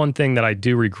the one thing that I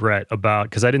do regret about,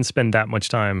 because I didn't spend that much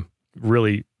time.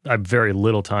 Really, I have very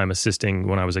little time assisting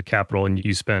when I was at Capitol, and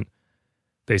you spent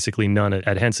basically none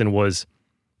at Henson, was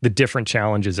the different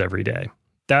challenges every day.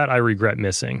 That I regret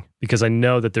missing, because I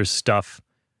know that there's stuff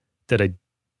that I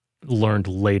learned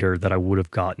later that I would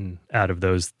have gotten out of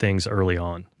those things early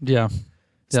on. Yeah.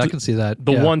 Yeah, I can see that.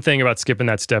 The one thing about skipping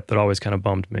that step that always kind of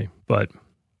bummed me, but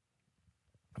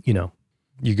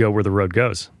you go where the road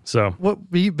goes. So, but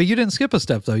you didn't skip a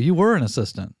step though. You were an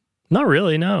assistant. Not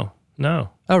really. No.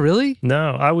 Oh, really?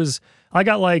 No, I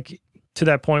got like to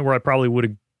that point where I probably would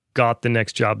have got the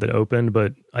next job that opened,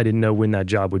 but I didn't know when that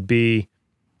job would be.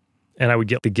 And I would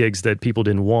get the gigs that people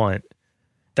didn't want.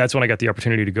 That's when I got the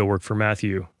opportunity to go work for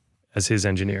Matthew as his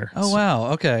engineer. Oh,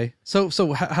 wow. Okay. So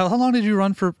how long did you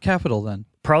run for Capitol then?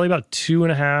 Probably about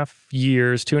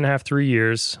 2.5, 3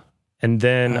 years. And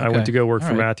then I went to go work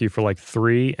for Matthew for like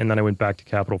 3, and then I went back to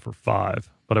Capitol for 5.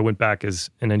 But I went back as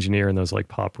an engineer in those like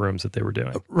pop rooms that they were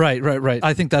doing. Right.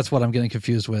 I think that's what I'm getting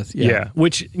confused with. Yeah.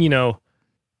 Which,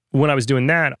 when I was doing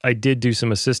that, I did do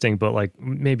some assisting, but like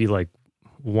maybe like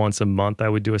once a month I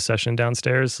would do a session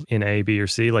downstairs in A, B, or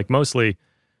C. Like mostly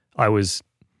I was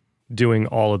doing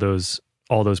all those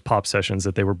pop sessions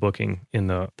that they were booking in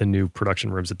the new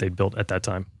production rooms that they built at that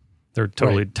time. They're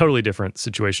totally different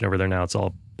situation over there now. It's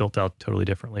all built out totally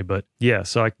differently. But yeah,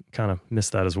 so I kind of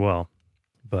missed that as well.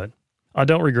 But I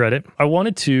don't regret it. I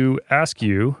wanted to ask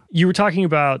you were talking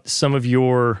about some of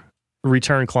your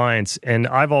return clients, and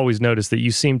I've always noticed that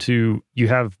you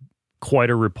have quite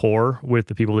a rapport with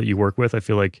the people that you work with. I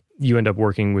feel like you end up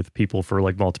working with people for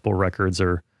like multiple records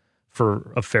or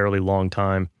for a fairly long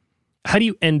time. How do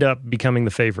you end up becoming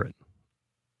the favorite?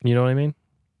 You know what I mean?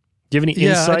 Do you have any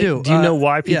insight? I do. Do you know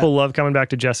why people love coming back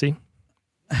to Jesse?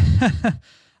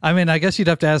 I mean, I guess you'd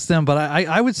have to ask them, but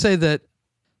I would say that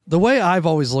the way I've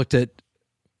always looked at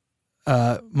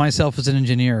myself as an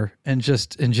engineer and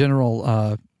just in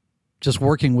general, just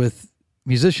working with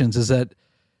musicians is that,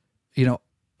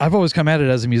 I've always come at it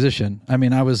as a musician. I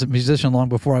mean, I was a musician long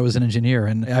before I was an engineer,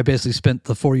 and I basically spent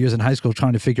the 4 years in high school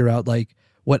trying to figure out like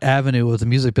what avenue of the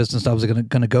music business I was going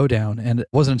to go down. And it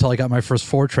wasn't until I got my first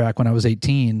 4-track when I was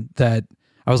 18 that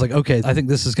I was like, okay, I think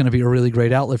this is going to be a really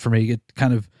great outlet for me. It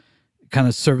kind of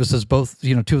services both,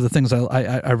 two of the things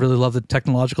I really love the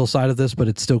technological side of this, but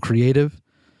it's still creative.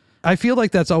 I feel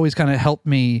like that's always kind of helped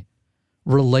me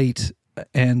relate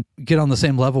and get on the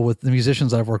same level with the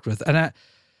musicians I've worked with. And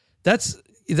that's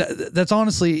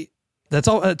honestly, that's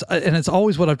all. And it's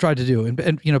always what I've tried to do.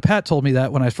 And Pat told me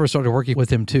that when I first started working with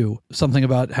him too, something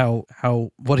about how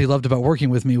what he loved about working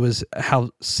with me was how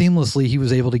seamlessly he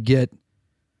was able to get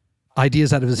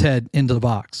ideas out of his head into the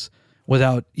box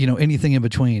without, anything in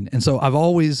between. And so I've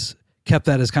always kept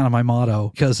that as kind of my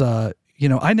motto because, I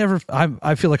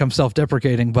feel like I'm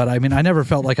self-deprecating, but I mean, I never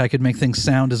felt like I could make things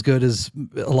sound as good as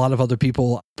a lot of other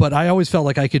people, but I always felt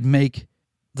like I could make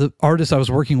the artists I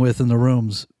was working with in the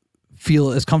rooms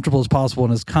feel as comfortable as possible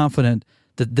and as confident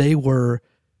that they were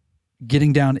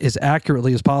getting down as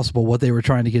accurately as possible what they were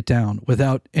trying to get down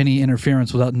without any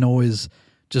interference, without noise.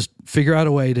 Just figure out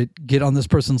a way to get on this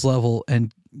person's level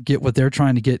and get what they're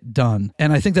trying to get done.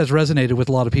 And I think that's resonated with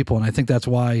a lot of people. And I think that's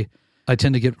why I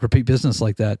tend to get repeat business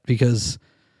like that, because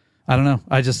I don't know.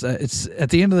 I just, it's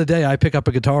at the end of the day, I pick up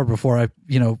a guitar before I,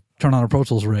 turn on a Pro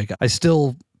Tools rig. I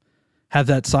still have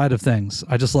that side of things.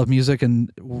 I just love music,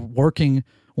 and working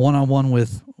one-on-one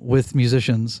with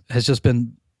musicians has just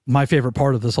been my favorite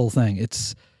part of this whole thing.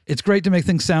 It's great to make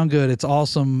things sound good. It's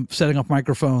awesome setting up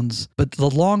microphones, but the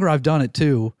longer I've done it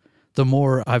too, the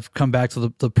more I've come back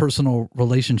to the personal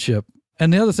relationship.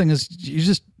 And the other thing is you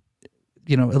just,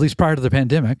 at least prior to the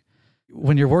pandemic,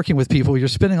 when you're working with people, you're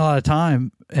spending a lot of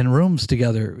time in rooms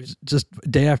together just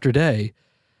day after day.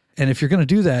 And if you're going to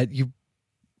do that, you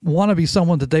want to be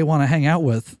someone that they want to hang out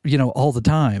with, all the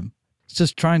time. It's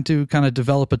just trying to kind of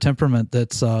develop a temperament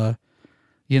that's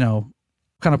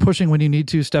kind of pushing when you need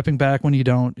to, stepping back when you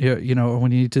don't, or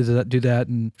when you need to do that,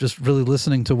 and just really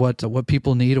listening to what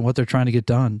people need and what they're trying to get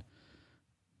done.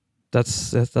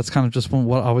 That's kind of just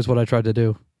always what I tried to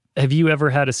do. Have you ever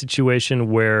had a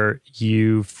situation where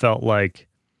you felt like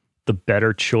the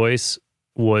better choice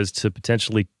was to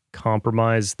potentially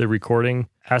compromise the recording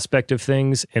aspect of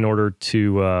things in order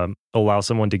to allow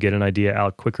someone to get an idea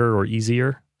out quicker or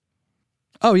easier?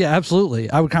 Oh yeah, absolutely.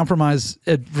 I would compromise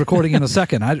at recording in a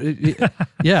second.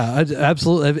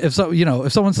 Absolutely.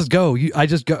 If someone says go, I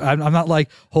just go. I'm not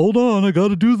like, hold on, I got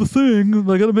to do the thing.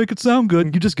 I got to make it sound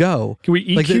good. You just go. Can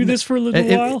we EQ this for a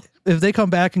little while? If they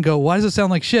come back and go, why does it sound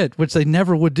like shit? Which they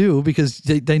never would do because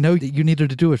they know that you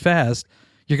needed to do it fast.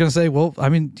 You're going to say, well, I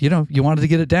mean, you wanted to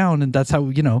get it down, and that's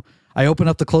how, I opened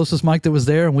up the closest mic that was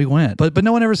there and we went. But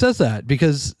no one ever says that,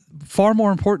 because far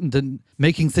more important than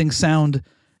making things sound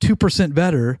 2%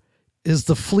 better is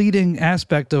the fleeting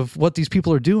aspect of what these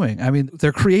people are doing. I mean,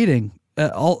 they're creating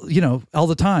all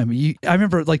the time. I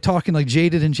remember talking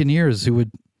jaded engineers who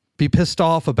would be pissed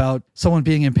off about someone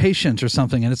being impatient or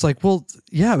something. And it's like, well,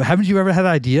 yeah, haven't you ever had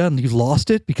an idea and you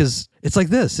lost it? Because it's like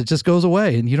this, it just goes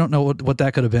away and you don't know what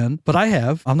that could have been. But I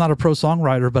have. I'm not a pro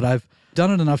songwriter, but I've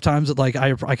done it enough times that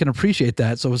I can appreciate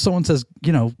that. So if someone says,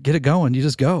 get it going, you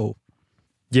just go.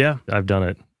 Yeah, I've done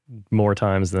it more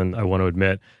times than I want to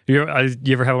admit. You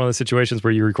ever have one of those situations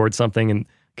where you record something and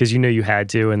because you had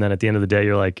to, and then at the end of the day,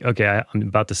 you're like, okay, I'm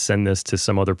about to send this to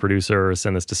some other producer or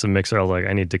send this to some mixer. I was like,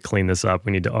 I need to clean this up.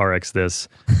 We need to RX this.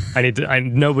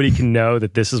 Nobody can know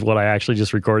that this is what I actually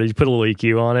just recorded. You put a little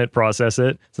EQ on it, process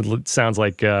it. So it sounds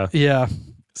like,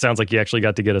 sounds like you actually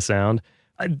got to get a sound.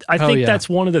 I think that's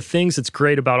one of the things that's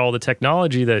great about all the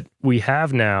technology that we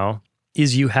have now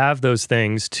is you have those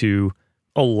things to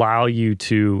allow you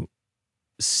to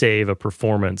save a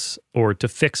performance or to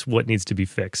fix what needs to be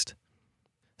fixed.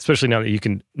 Especially now that you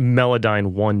can melodyne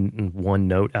one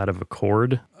note out of a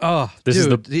chord. Oh,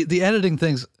 the editing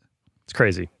things. It's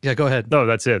crazy. Yeah, go ahead. No,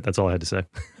 that's it. That's all I had to say.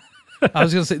 I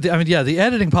was going to say, the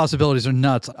editing possibilities are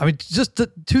nuts. I mean, just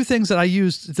the two things that I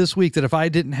used this week that if I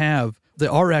didn't have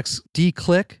the RX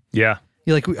D-Click. Yeah.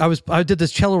 I did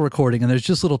this cello recording and there's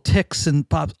just little ticks and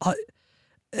pops.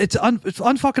 It's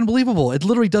unfucking believable. It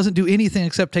literally doesn't do anything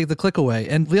except take the click away.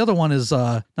 And the other one is,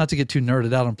 not to get too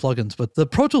nerded out on plugins, but the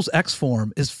Pro Tools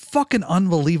X-Form is fucking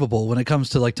unbelievable when it comes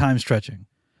to time stretching.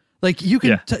 You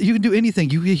can do anything.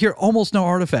 You hear almost no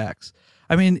artifacts.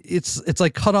 I mean, it's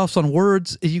like cutoffs on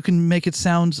words. You can make it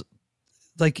sound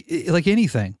like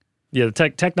anything. Yeah, the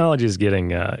technology is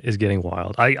getting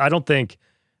wild. I don't think.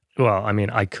 Well, I mean,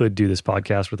 I could do this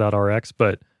podcast without RX,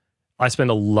 but I spend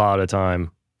a lot of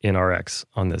time in RX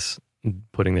on this,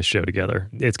 putting this show together.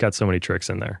 It's got so many tricks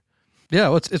in there. Yeah,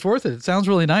 well, it's worth it. It sounds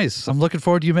really nice. I'm looking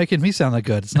forward to you making me sound that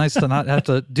good. It's nice to not have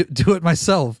to do it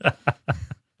myself.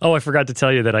 Oh, I forgot to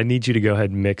tell you that I need you to go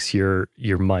ahead and mix your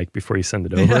mic before you send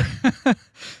it over.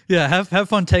 Yeah, have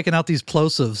fun taking out these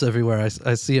plosives everywhere.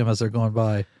 I see them as they're going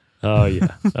by. Oh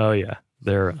yeah.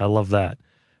 I love that.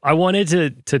 I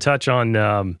wanted to touch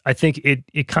on, I think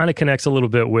it kind of connects a little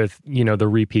bit with, the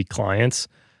repeat clients.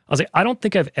 I was like, I don't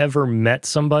think I've ever met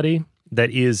somebody that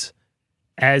is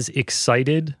as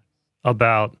excited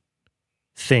about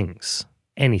things,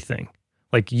 anything.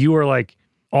 You are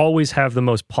always have the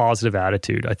most positive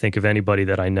attitude, I think, of anybody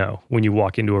that I know when you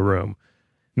walk into a room.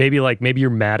 Maybe you're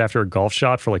mad after a golf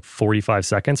shot for 45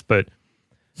 seconds, but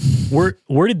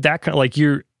where did that kind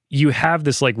of you have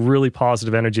this really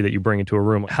positive energy that you bring into a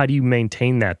room. How do you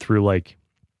maintain that through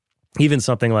even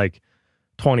something like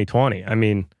 2020? I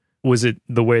mean, was it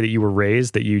the way that you were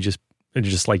raised that you're just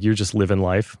living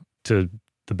life to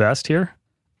the best here?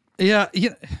 Yeah,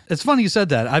 it's funny you said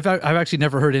that. I've actually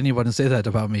never heard anyone say that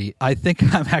about me. I think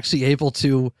I'm actually able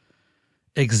to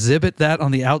exhibit that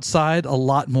on the outside a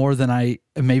lot more than I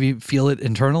maybe feel it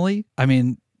internally. I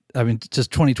mean,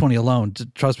 just 2020 alone,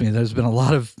 trust me, there's been a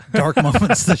lot of dark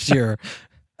moments this year.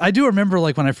 I do remember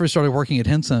when I first started working at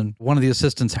Henson, one of the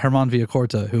assistants, Herman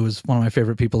Villacorta, who was one of my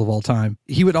favorite people of all time,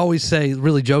 he would always say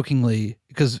really jokingly,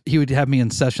 because he would have me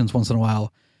in sessions once in a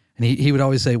while, and he would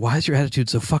always say, "Why is your attitude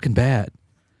so fucking bad?"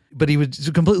 But he would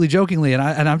completely jokingly, and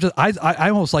I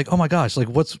almost oh my gosh,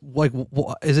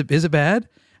 is it bad?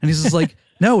 And he's just like,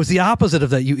 "No, it's the opposite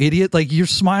of that, you idiot. You're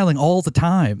smiling all the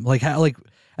time.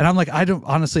 And I'm I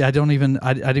didn't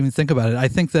even think about it. I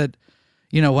think that,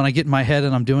 when I get in my head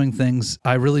and I'm doing things,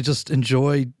 I really just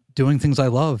enjoy doing things I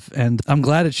love. And I'm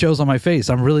glad it shows on my face.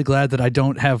 I'm really glad that I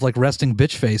don't have like resting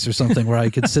bitch face or something where I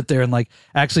could sit there and like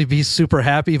actually be super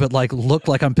happy, but like look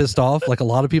like I'm pissed off like a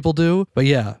lot of people do. But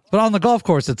yeah, but on the golf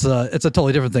course, it's a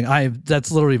totally different thing.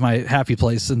 That's literally my happy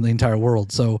place in the entire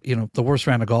world. So, you know, the worst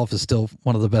round of golf is still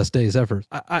one of the best days ever.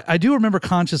 I do remember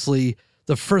consciously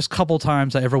the first couple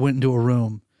times I ever went into a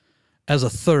room as a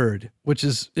third, which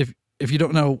is, if you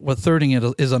don't know what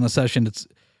thirding is on a session,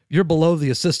 you're below the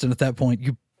assistant at that point.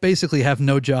 You basically have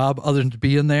no job other than to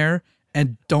be in there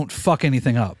and don't fuck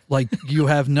anything up. Like you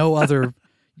have no other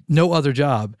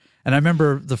job. And I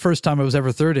remember the first time I was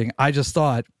ever thirding, I just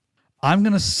thought, I'm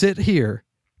going to sit here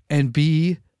and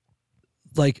be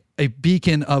like a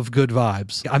beacon of good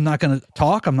vibes. I'm not going to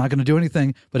talk. I'm not going to do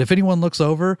anything. But if anyone looks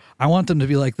over, I want them to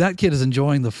be like, that kid is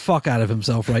enjoying the fuck out of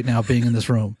himself right now being in this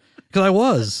room. Because I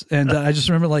was. And I just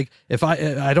remember like, if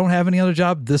I don't have any other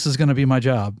job, this is going to be my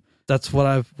job. That's what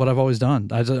I've always done.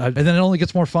 And then it only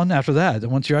gets more fun after that.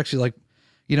 And once you're actually like,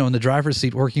 you know, in the driver's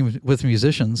seat working with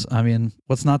musicians, I mean,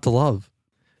 what's not to love?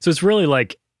 So it's really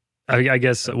like, I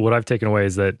guess what I've taken away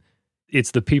is that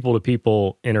it's the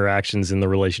people-to-people interactions and the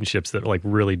relationships that like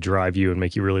really drive you and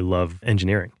make you really love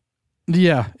engineering.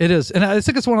 Yeah, it is. And I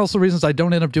think it's one of the reasons I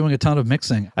don't end up doing a ton of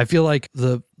mixing. I feel like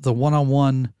the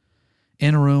one-on-one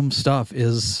in-room stuff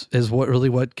is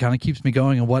what kind of keeps me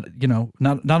going, and what, you know,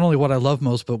 not only what I love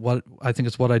most, but what I think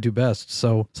it's what I do best.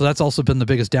 So that's also been the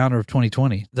biggest downer of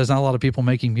 2020. There's not a lot of people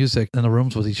making music in the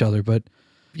rooms with each other, but,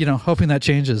 you know, hoping that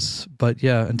changes. But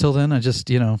yeah, until then, I just,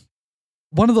 you know,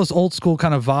 one of those old school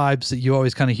kind of vibes that you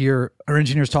always kind of hear our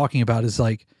engineers talking about is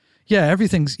like, yeah,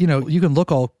 everything's, you know, you can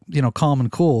look all, you know, calm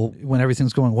and cool when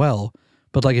everything's going well.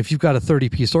 But like if you've got a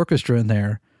 30-piece orchestra in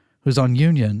there who's on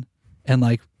union and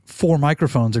like 4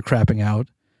 microphones are crapping out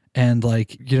and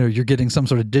like, you know, you're getting some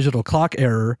sort of digital clock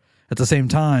error at the same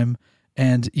time.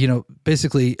 And, you know,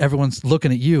 basically everyone's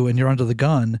looking at you and you're under the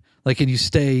gun. Like, can you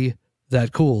stay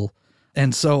that cool?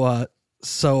 And so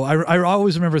I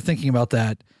always remember thinking about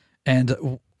that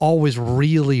and always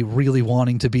really, really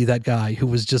wanting to be that guy who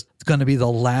was just going to be the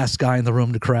last guy in the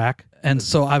room to crack. And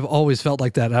so I've always felt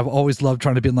like that. I've always loved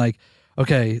trying to be like,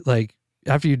 okay, like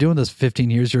after you're doing this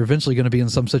 15 years, you're eventually going to be in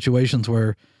some situations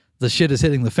where the shit is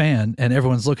hitting the fan and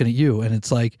everyone's looking at you. And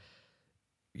it's like,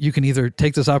 you can either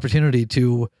take this opportunity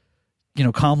to, you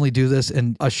know, calmly do this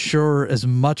and assure as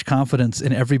much confidence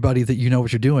in everybody that you know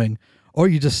what you're doing, or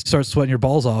you just start sweating your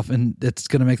balls off and it's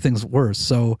going to make things worse.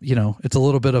 So, you know, it's a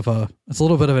little bit of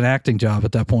an acting job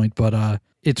at that point, but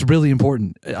it's really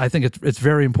important. I think it's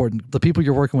very important. The people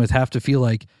you're working with have to feel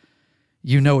like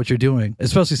you know what you're doing,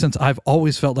 especially since I've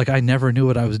always felt like I never knew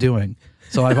what I was doing.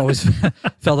 So I've always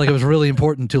felt like it was really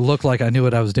important to look like I knew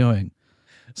what I was doing.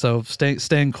 So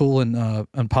staying cool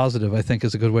and positive, I think,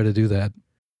 is a good way to do that.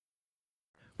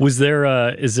 Is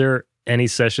there any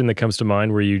session that comes to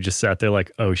mind where you just sat there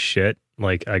like, oh shit,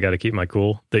 like I got to keep my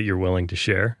cool, that you're willing to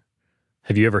share?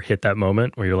 Have you ever hit that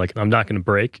moment where you're like, I'm not going to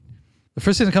break? The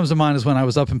first thing that comes to mind is when I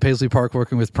was up in Paisley Park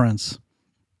working with Prince.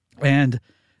 And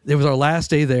it was our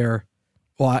last day there.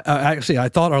 Well, I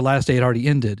thought our last day had already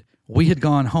ended. We had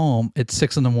gone home at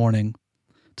 6 a.m.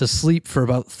 to sleep for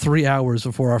about 3 hours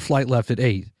before our flight left at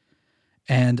 8.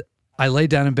 And I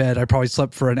laid down in bed. I probably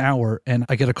slept for an hour, and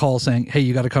I get a call saying, hey,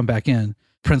 you got to come back in.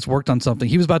 Prince worked on something.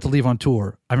 He was about to leave on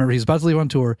tour. I remember he was about to leave on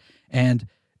tour, and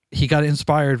he got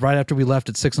inspired right after we left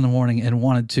at 6 a.m. and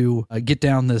wanted to get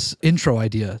down this intro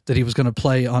idea that he was going to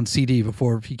play on CD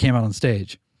before he came out on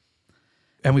stage.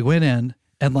 And we went in,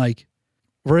 and like,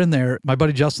 we're in there. My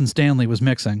buddy Justin Stanley was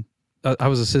mixing. I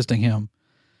was assisting him.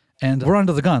 And we're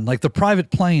under the gun. Like, the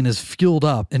private plane is fueled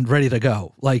up and ready to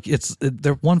go. Like,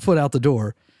 they're 1 foot out the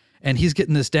door, and he's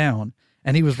getting this down.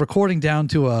 And he was recording down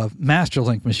to a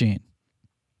Masterlink machine.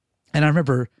 And I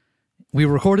remember we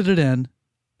recorded it in.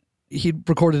 He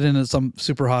recorded in at some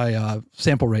super high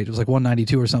sample rate. It was like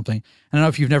 192 or something. And I don't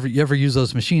know if you ever used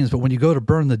those machines, but when you go to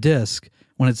burn the disc,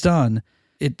 when it's done,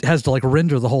 it has to like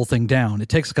render the whole thing down. It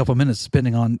takes a couple minutes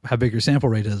depending on how big your sample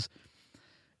rate is.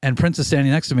 And Prince is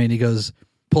standing next to me and he goes,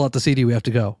 pull out the CD, we have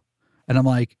to go. And I'm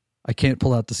like, I can't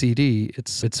pull out the CD.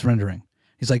 It's rendering.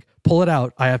 He's like, pull it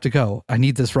out. I have to go. I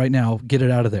need this right now. Get it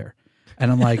out of there.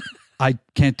 And I'm like, I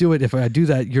can't do it. If I do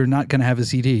that, you're not going to have a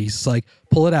CD. He's like,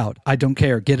 pull it out. I don't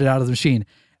care. Get it out of the machine.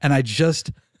 And I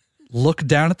just looked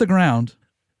down at the ground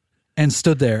and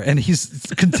stood there. And he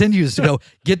continues to go,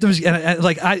 get the machine. And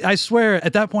like, I swear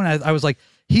at that point, I was like,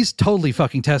 he's totally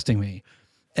fucking testing me.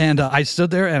 And I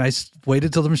stood there and I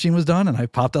waited till the machine was done and I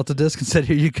popped out the disc and said,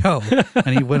 here you go.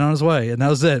 And he went on his way and that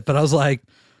was it. But I was like,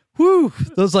 whoo,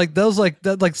 that was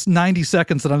like 90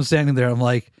 seconds that I'm standing there. I'm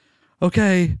like,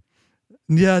 okay,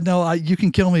 Yeah, no, you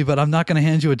can kill me, but I'm not going to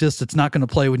hand you a disc that's not going to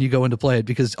play when you go in to play it,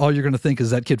 because all you're going to think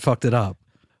is that kid fucked it up.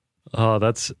 Oh,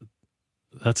 that's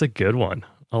a good one.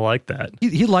 I like that.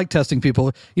 He liked testing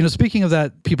people. Speaking of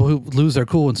that, people who lose their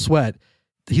cool and sweat,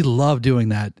 he loved doing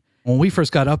that. When we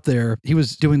first got up there, he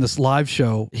was doing this live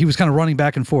show. He was kind of running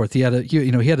back and forth. He had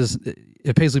his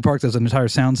at Paisley Park. There's an entire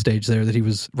sound stage there that he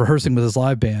was rehearsing with his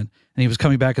live band, and he was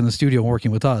coming back in the studio and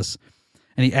working with us.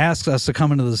 And he asked us to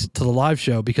come into the live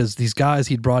show because these guys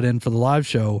he'd brought in for the live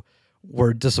show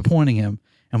were disappointing him.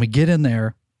 And we get in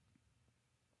there,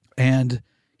 and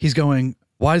he's going,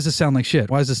 "Why does this sound like shit?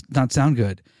 Why does this not sound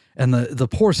good?" And the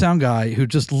poor sound guy, who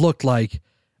just looked like,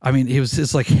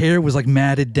 his like hair was like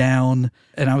matted down,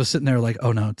 and I was sitting there like,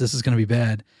 "Oh no, this is going to be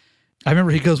bad." I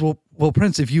remember he goes, well,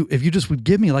 Prince, if you just would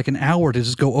give me like an hour to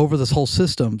just go over this whole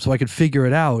system so I could figure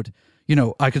it out,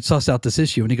 I could suss out this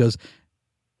issue." And he goes,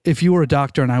 "If you were a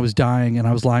doctor and I was dying and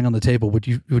I was lying on the table, would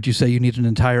you say you need an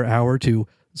entire hour to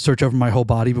search over my whole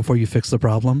body before you fix the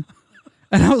problem?"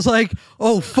 And I was like,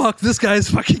 "Oh fuck, this guy's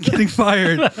fucking getting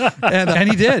fired." And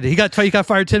he did. He got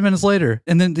fired 10 minutes later.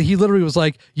 And then he literally was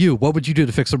like, "What would you do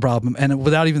to fix the problem?" And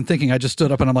without even thinking, I just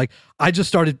stood up and I'm like, I just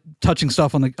started touching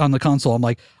stuff on the console. I'm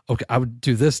like, "Okay, I would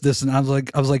do this, and I was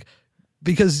like,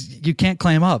 because you can't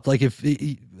clam up, like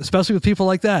especially with people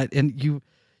like that, and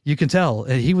you can tell.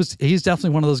 And he's definitely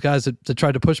one of those guys that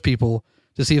tried to push people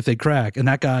to see if they'd crack. And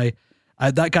that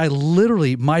guy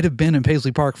literally might have been in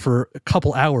Paisley Park for a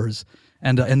couple hours.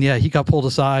 And yeah, he got pulled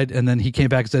aside, and then he came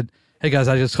back and said, "Hey guys,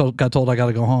 I just got told I got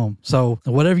to go home. So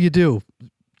whatever you do,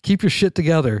 keep your shit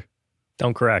together.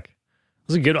 Don't crack." It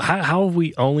was a good. How have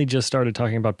we only just started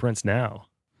talking about Prince now?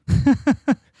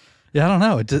 Yeah, I don't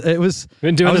know. It was. We've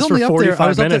been doing this for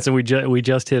 45 minutes, and we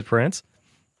just hit Prince.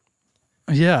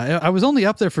 Yeah, I was only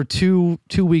up there for two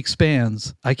week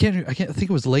spans. I can't. I think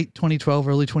it was late 2012,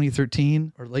 early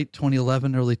 2013, or late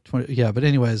 2011, early 20. Yeah, but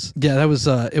anyways, yeah, that was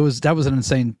an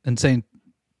insane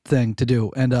thing to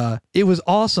do, and it was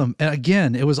awesome. And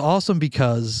again, it was awesome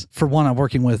because, for one, I'm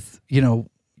working with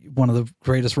one of the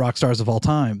greatest rock stars of all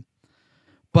time,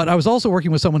 but I was also working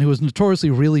with someone who was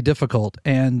notoriously really difficult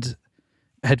and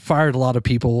had fired a lot of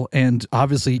people, and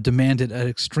obviously demanded an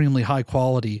extremely high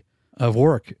quality of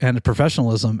work and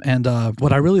professionalism. And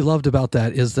what I really loved about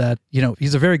that is that,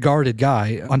 he's a very guarded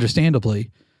guy, understandably,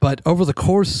 but over the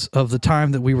course of the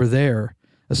time that we were there,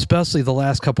 especially the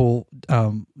last couple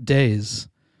days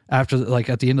after, like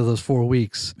at the end of those 4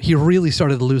 weeks, he really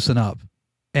started to loosen up.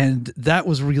 And that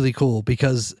was really cool,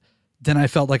 because then I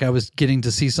felt like I was getting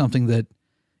to see something that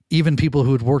even people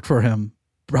who had worked for him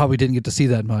probably didn't get to see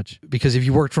that much, because if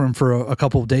you worked for him for a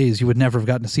couple of days, you would never have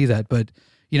gotten to see that. But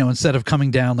instead of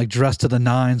coming down like dressed to the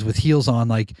nines with heels on,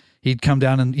 like he'd come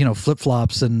down in,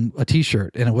 flip-flops and a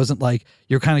t-shirt. And it wasn't like,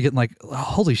 you're kind of getting like, oh,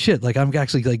 holy shit, like I'm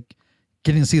actually like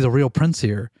getting to see the real Prince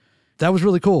here. That was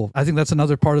really cool. I think that's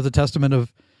another part of the testament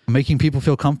of making people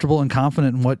feel comfortable and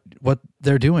confident in what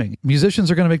they're doing. Musicians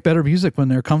are going to make better music when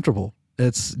they're comfortable.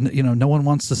 It's, no one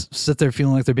wants to sit there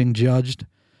feeling like they're being judged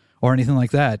or anything like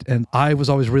that. And I was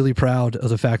always really proud of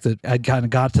the fact that I kind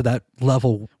of got to that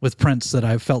level with Prince, that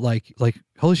I felt like,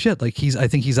 holy shit, like I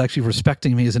think he's actually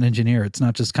respecting me as an engineer. It's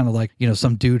not just kind of like,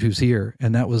 some dude who's here.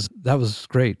 And that was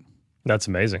great. That's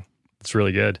amazing. It's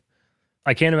really good.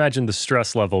 I can't imagine the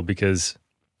stress level, because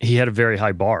he had a very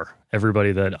high bar.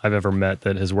 Everybody that I've ever met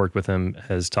that has worked with him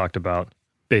has talked about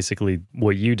basically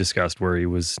what you discussed, where he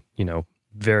was,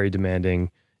 very demanding,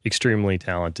 extremely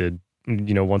talented,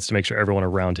 wants to make sure everyone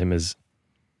around him is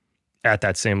at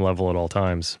that same level at all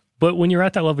times. But when you're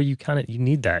at that level, you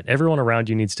need that. Everyone around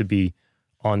you needs to be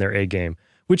on their A game,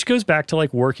 which goes back to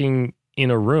like working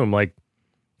in a room. Like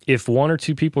if one or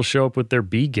two people show up with their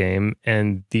B game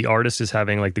and the artist is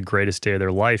having like the greatest day of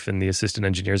their life, and the assistant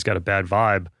engineer's got a bad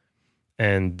vibe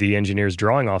and the engineer's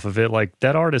drawing off of it, like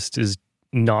that artist is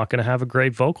not going to have a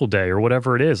great vocal day or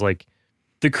whatever it is. Like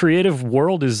the creative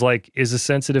world is a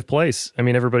sensitive place. I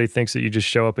mean, everybody thinks that you just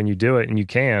show up and you do it, and you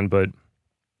can, but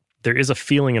there is a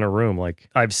feeling in a room. Like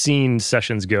I've seen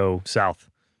sessions go south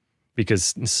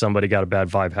because somebody got a bad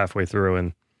vibe halfway through,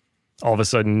 and all of a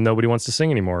sudden nobody wants to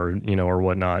sing anymore, or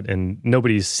whatnot. And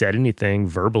nobody's said anything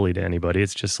verbally to anybody.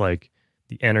 It's just like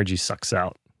the energy sucks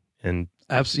out. And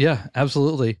yeah,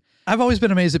 absolutely. I've always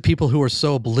been amazed at people who are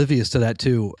so oblivious to that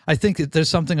too. I think that there's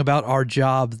something about our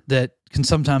job that can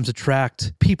sometimes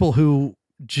attract people who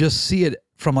just see it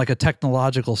from like a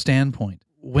technological standpoint.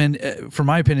 When, from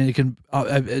my opinion, it can,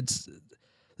 it's,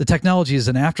 the technology is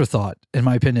an afterthought, in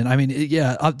my opinion. I mean,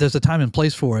 there's a time and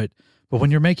place for it, but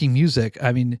when you're making music,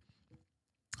 I mean,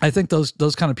 I think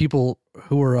those kind of people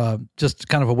who are just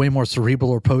kind of a way more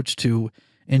cerebral approach to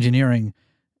engineering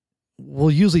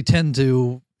will usually tend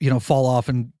to, fall off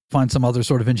and find some other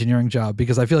sort of engineering job,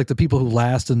 because I feel like the people who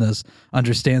last in this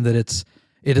understand that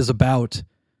it is about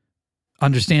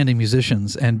understanding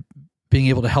musicians and being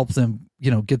able to help them,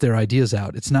 get their ideas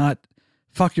out. It's not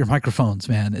fuck your microphones,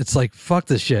 man. It's like, fuck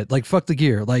this shit. Like, fuck the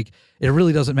gear. Like, it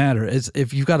really doesn't matter. It's,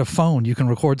 if you've got a phone, you can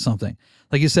record something.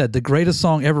 Like you said, the greatest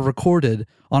song ever recorded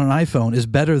on an iPhone is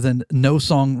better than no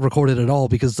song recorded at all,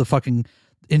 because the fucking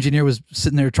engineer was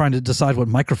sitting there trying to decide what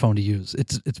microphone to use.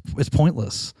 It's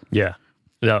pointless. Yeah.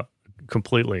 No,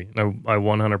 completely. I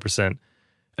 100%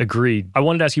 agree. I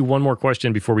wanted to ask you one more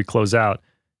question before we close out.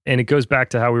 And it goes back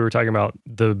to how we were talking about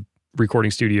the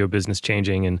recording studio business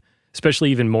changing, and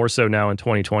especially even more so now in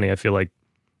 2020. I feel like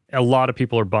a lot of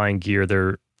people are buying gear.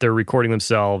 They're recording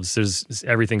themselves.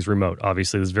 Everything's remote.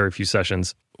 Obviously, there's very few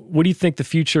sessions. What do you think the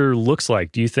future looks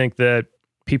like? Do you think that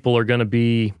people are going to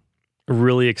be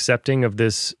really accepting of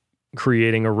this,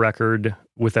 creating a record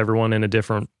with everyone in a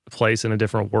different place, in a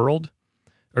different world?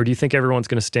 Or do you think everyone's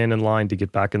going to stand in line to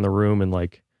get back in the room and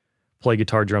like play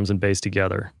guitar, drums, and bass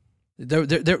together?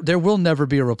 There will never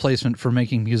be a replacement for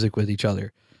making music with each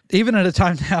other. Even at a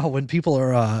time now when people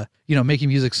are, making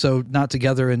music so not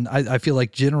together, and I feel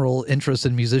like general interest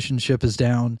in musicianship is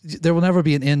down. There will never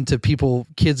be an end to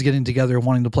kids getting together,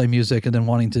 wanting to play music, and then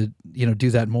wanting to, do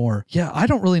that more. Yeah, I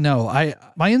don't really know.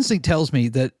 My instinct tells me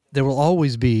that there will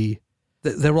always be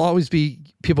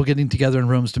people getting together in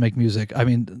rooms to make music. I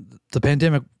mean, the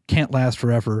pandemic can't last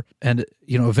forever, and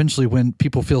eventually, when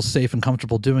people feel safe and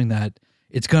comfortable doing that,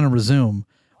 it's going to resume.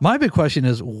 My big question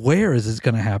is, where is this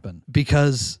going to happen?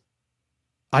 Because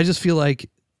I just feel like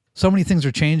so many things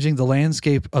are changing. The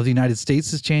landscape of the United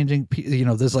States is changing.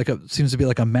 There's seems to be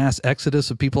like a mass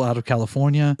exodus of people out of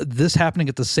California. This happening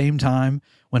at the same time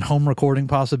when home recording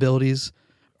possibilities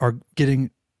are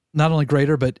getting not only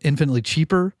greater, but infinitely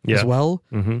cheaper as well.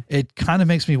 Mm-hmm. It kind of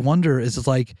makes me wonder, is it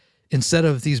like, instead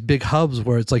of these big hubs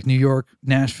where it's like New York,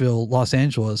 Nashville, Los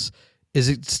Angeles, is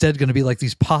it instead going to be like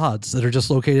these pods that are just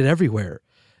located everywhere?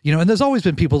 And there's always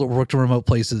been people that worked in remote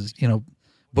places,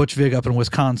 Butch Vig up in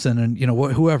Wisconsin and,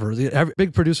 whoever.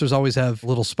 Big producers always have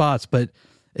little spots, but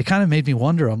it kind of made me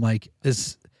wonder. I'm like,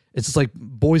 it's just like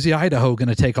Boise, Idaho going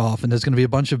to take off, and there's going to be a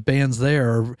bunch of bands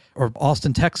there, or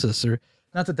Austin, Texas, or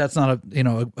not that that's not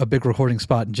a big recording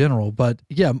spot in general, but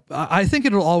yeah, I think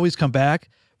it'll always come back.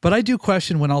 But I do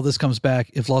question, when all this comes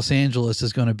back, if Los Angeles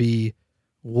is going to be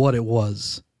what it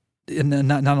was. And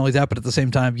not only that, but at the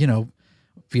same time,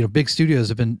 big studios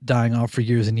have been dying off for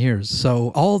years and years.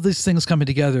 So all of these things coming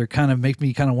together kind of make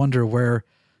me kind of wonder where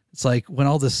it's like, when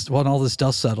all this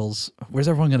dust settles, where's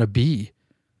everyone going to be?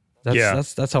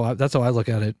 That's how I look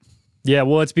at it. Yeah.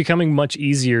 Well, it's becoming much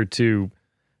easier to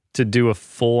do a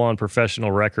full-on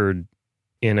professional record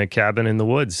in a cabin in the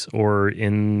woods, or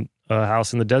in a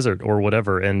house in the desert, or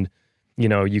whatever. And,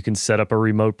 you can set up a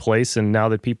remote place. And now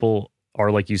that people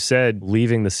are, like you said,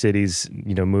 leaving the cities,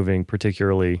 moving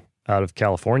particularly out of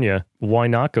California, why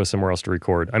not go somewhere else to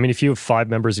record? I mean, if you have 5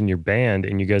 members in your band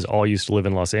and you guys all used to live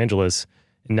in Los Angeles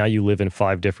and now you live in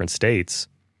 5 different states,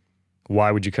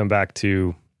 why would you come back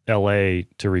to LA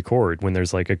to record when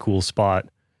there's like a cool spot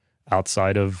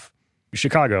outside of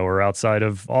Chicago or outside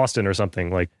of Austin or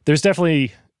something? Like, there's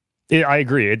definitely, I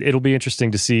agree. It'll be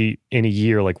interesting to see in a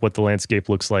year, like, what the landscape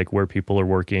looks like, where people are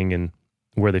working and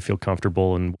where they feel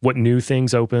comfortable, and what new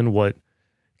things open, what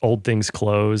old things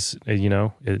close.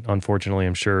 Unfortunately,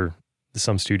 I'm sure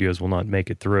some studios will not make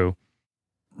it through.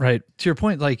 Right. To your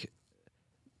point, like,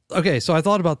 okay, so I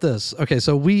thought about this. Okay,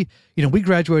 so we both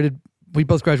graduated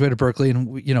Berklee,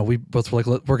 and we both were like,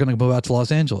 we're going to move out to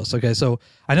Los Angeles. Okay, so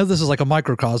I know this is like a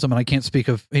microcosm, and I can't speak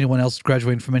of anyone else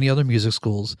graduating from any other music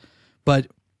schools, but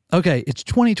okay, it's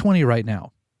 2020 right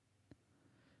now.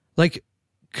 Like,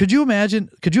 could you imagine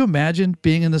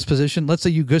being in this position? Let's say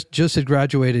you just had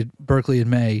graduated Berklee in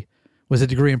May with a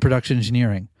degree in production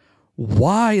engineering.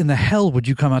 Why in the hell would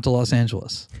you come out to Los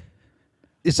Angeles?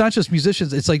 It's not just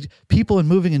musicians. It's like people and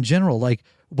moving in general. Like,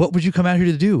 what would you come out here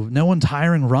to do? No one's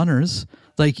hiring runners.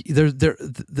 Like, they're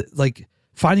like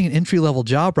finding an entry level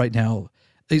job right now.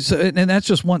 So, and that's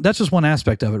just one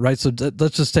aspect of it, right? So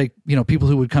let's just take, people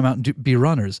who would come out and be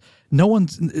runners. No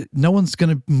one's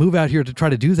going to move out here to try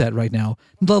to do that right now,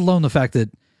 let alone the fact that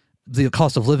the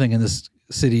cost of living in this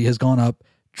city has gone up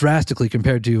drastically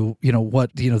compared to,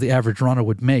 what, the average runner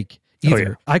would make either. Oh,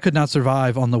 yeah. I could not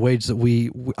survive on the wage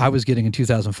that I was getting in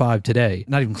 2005 today,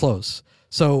 not even close.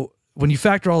 So when you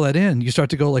factor all that in, you start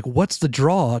to go like, what's the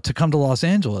draw to come to Los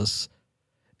Angeles?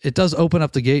 It does open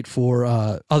up the gate for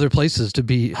other places to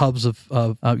be hubs of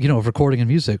recording and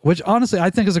music, which honestly I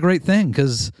think is a great thing,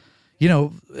 because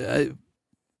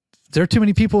there are too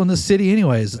many people in this city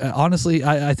anyways. Honestly,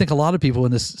 I think a lot of people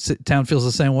in this town feels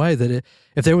the same way, that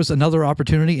if there was another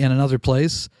opportunity in another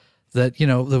place that, you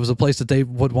know, there was a place that they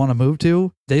would want to move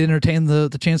to, they'd entertain the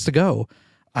chance to go.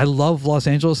 I love Los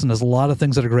Angeles, and there's a lot of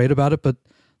things that are great about it, but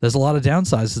there's a lot of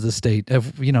downsides to the state,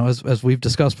 you know, as we've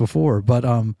discussed before. But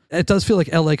it does feel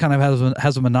like LA kind of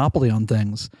has a monopoly on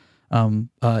things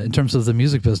in terms of the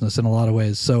music business in a lot of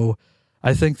ways. So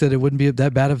I think that it wouldn't be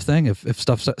that bad of a thing if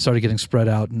stuff started getting spread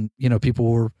out and, you know, people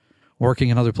were working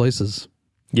in other places.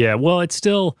 Yeah, well, it's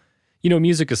still, you know,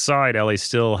 music aside, LA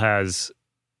still has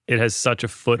such a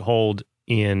foothold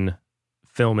in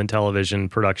film and television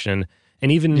production.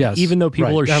 And even though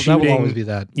people are shooting, that will always be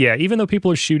that. Yeah, even though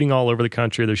people are shooting all over the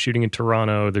country, they're shooting in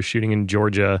Toronto, they're shooting in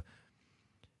Georgia,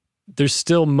 there's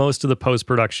still most of the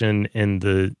post-production in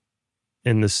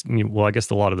this, well, I guess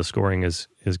a lot of the scoring is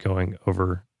going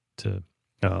over to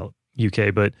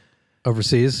UK, but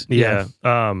overseas. Yeah.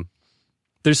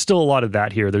 There's still a lot of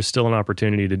that here. There's still an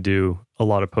opportunity to do a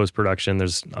lot of post-production.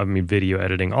 Video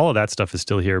editing, all of that stuff is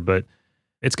still here, but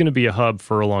it's going to be a hub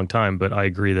for a long time. But I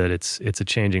agree that it's a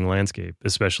changing landscape,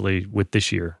 especially with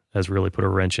this year, has really put a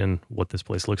wrench in what this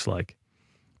place looks like.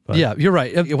 But, yeah, you're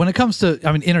right. When it comes to,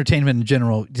 entertainment in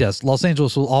general, yes, Los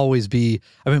Angeles will always be,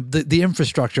 the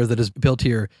infrastructure that is built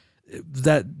here,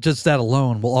 that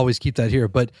alone will always keep that here.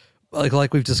 But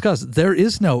like we've discussed, there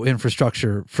is no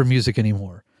infrastructure for music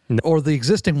anymore. No. Or the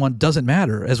existing one doesn't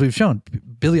matter, as we've shown.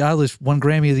 Billie Eilish won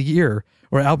Grammy of the Year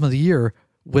or Album of the Year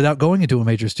without going into a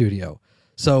major studio.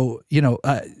 So, you know,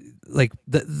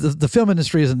 the film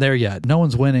industry isn't there yet. No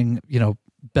one's winning, you know,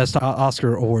 best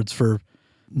Oscar awards for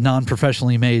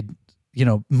non-professionally made, you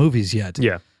know, movies yet.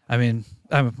 Yeah. That's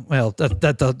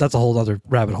a whole other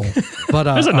rabbit hole. But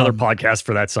there's another podcast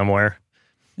for that somewhere.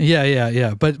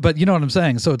 Yeah. But you know what I'm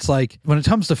saying? So it's like, when it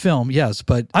comes to film, yes,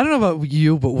 but I don't know about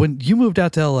you, but when you moved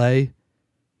out to LA,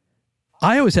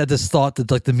 I always had this thought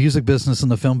that like the music business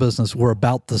and the film business were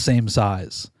about the same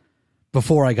size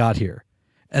before I got here.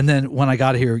 And then when I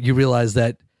got here, you realize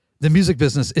that the music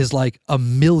business is like a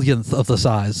millionth of the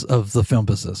size of the film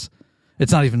business.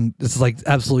 It's like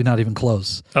absolutely not even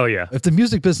close. Oh, yeah. If the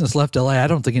music business left LA, I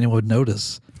don't think anyone would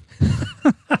notice.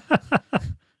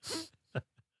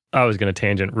 I was going to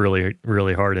tangent really,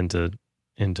 really hard into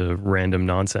random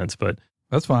nonsense, but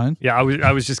that's fine. Yeah,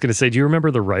 I was just going to say, do you remember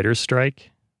the writer's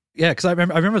strike? Yeah, because I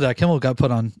remember that Kimmel got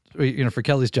put on, you know, for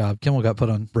Kelly's job. Kimmel got put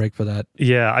on break for that.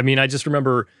 Yeah, I just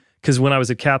remember because when I was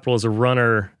at Capitol as a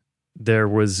runner, there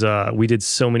was we did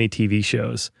so many TV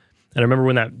shows, and I remember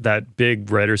when that big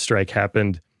writer's strike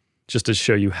happened. Just to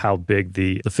show you how big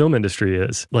the film industry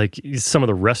is, like some of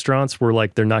the restaurants were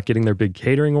like they're not getting their big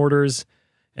catering orders.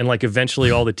 And like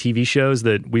eventually all the TV shows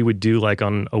that we would do like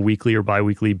on a weekly or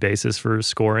bi-weekly basis for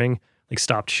scoring, like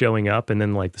stopped showing up. And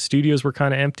then like the studios were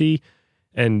kind of empty.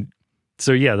 And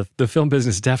so, yeah, the film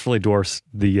business definitely dwarfs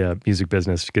the music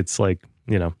business. It's like,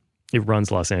 you know, it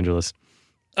runs Los Angeles.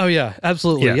 Oh, yeah,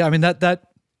 absolutely. Yeah, I mean, that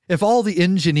if all the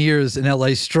engineers in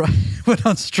LA went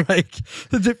on strike,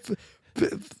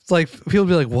 like people would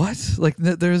be like, what? Like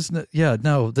there's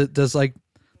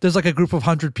like a group of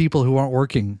 100 people who aren't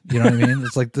working. You know what I mean?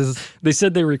 It's like this. They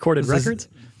said they recorded records.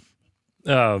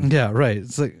 Yeah, right.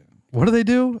 It's like, what do they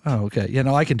do? Oh, okay. You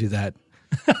know, I can do that.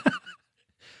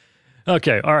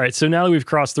 Okay. All right. So now that we've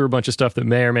crossed through a bunch of stuff that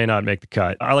may or may not make the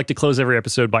cut, I like to close every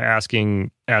episode by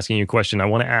asking you a question. I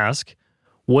want to ask,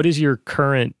 what is your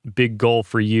current big goal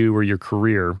for you or your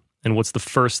career? And what's the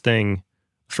first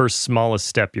smallest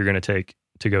step you're going to take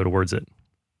to go towards it?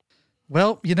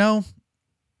 Well, you know,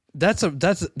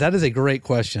 that is a great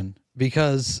question,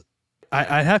 because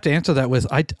I have to answer that with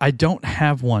I don't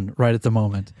have one right at the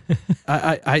moment.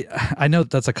 I know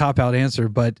that's a cop-out answer,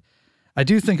 but I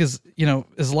do think as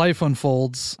life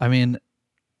unfolds, I mean,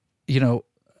 you know,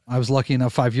 I was lucky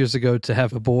enough 5 years ago to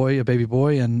have a baby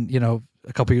boy, and, you know,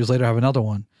 a couple years later I have another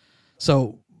one.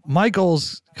 So my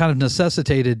goals kind of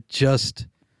necessitated just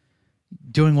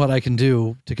doing what I can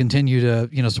do to continue to,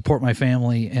 you know, support my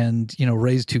family and, you know,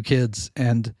 raise 2 kids.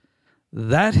 And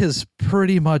that has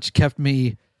pretty much kept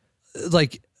me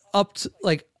up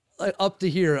to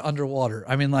here underwater.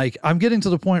 I mean, like, I'm getting to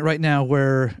the point right now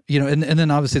where, you know, and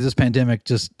then obviously this pandemic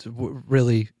just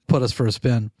really put us for a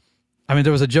spin. I mean,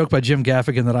 there was a joke by Jim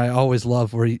Gaffigan that I always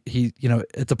love where he you know,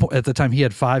 at the time he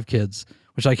had 5 kids,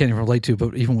 which I can't even relate to,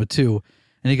 but even with 2.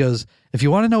 And he goes, if you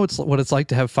want to know what it's like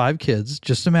to have 5 kids,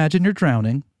 just imagine you're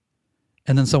drowning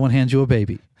and then someone hands you a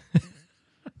baby.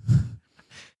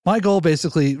 My goal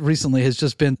basically recently has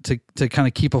just been to kind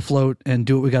of keep afloat and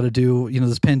do what we got to do. You know,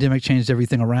 this pandemic changed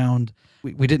everything around.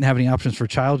 We didn't have any options for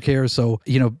childcare. So,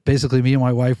 you know, basically me and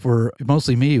my wife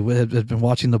mostly me, had been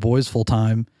watching the boys full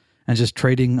time and just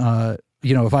trading,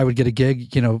 if I would get a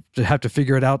gig, to have to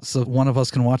figure it out so one of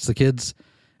us can watch the kids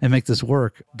and make this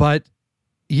work. But,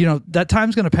 that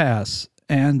time's going to pass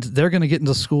and they're going to get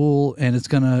into school and it's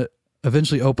going to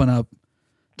eventually open up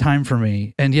time for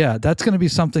me. And yeah, that's going to be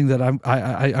something that I'm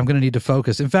going to need to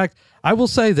focus. In fact, I will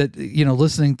say that,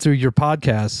 listening through your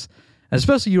podcasts,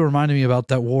 especially you reminded me about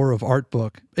that War of Art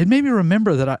book, it made me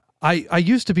remember that I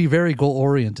used to be very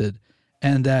goal-oriented,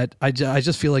 and that I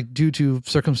just feel like due to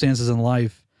circumstances in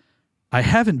life, I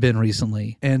haven't been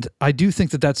recently. And I do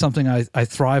think that that's something I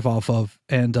thrive off of,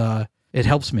 and it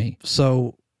helps me.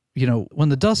 So, when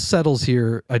the dust settles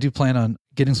here, I do plan on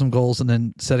getting some goals and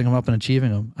then setting them up and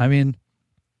achieving them. I mean,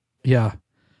 yeah.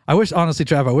 Honestly,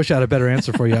 Trav, I wish I had a better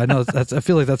answer for you. I know I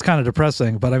feel like that's kind of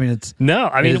depressing, but I mean, it's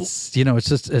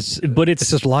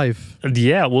just life.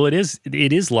 Yeah, well, it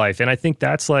is life. And I think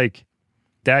that's like,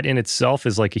 that in itself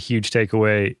is like a huge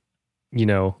takeaway.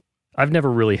 I've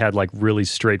never really had like really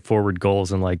straightforward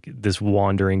goals and like this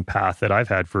wandering path that I've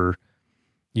had for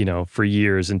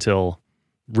years until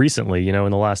recently,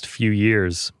 in the last few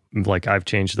years, like I've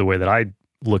changed the way that I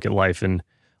look at life. And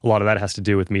a lot of that has to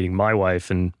do with meeting my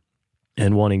wife and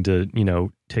wanting to,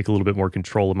 take a little bit more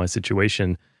control of my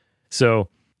situation. So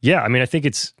yeah, I mean, I think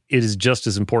it is just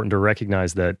as important to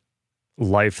recognize that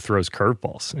life throws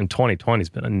curveballs, and 2020 has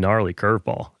been a gnarly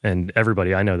curveball. And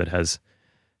everybody I know that has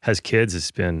kids has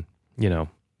been,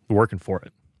 working for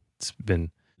it. It's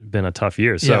been a tough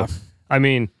year. So, yeah. I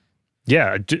mean,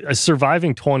 yeah,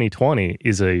 surviving 2020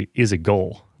 is a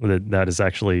goal that is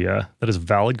actually that is a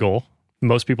valid goal.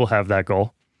 Most people have that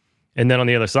goal. And then on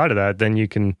the other side of that, then you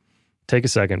can take a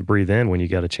second, breathe in when you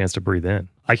get a chance to breathe in.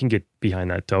 I can get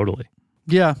behind that totally.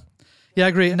 Yeah. Yeah, I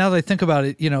agree. Now that I think about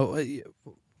it,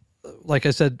 like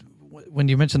I said, when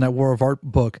you mentioned that War of Art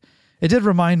book, it did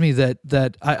remind me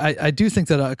that I do think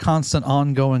that a constant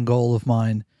ongoing goal of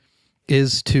mine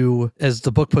is to, as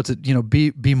the book puts it,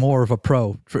 be more of a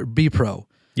pro, be pro.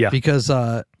 Yeah. Because,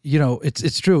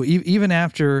 it's true. Even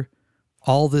after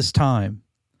all this time,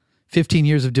 15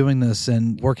 years of doing this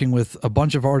and working with a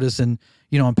bunch of artists, and,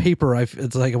 on paper,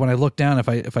 it's like when I look down,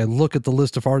 if I look at the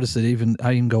list of artists that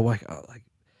I even go like,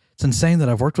 it's insane that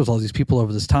I've worked with all these people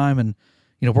over this time and,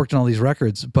 worked on all these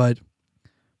records. But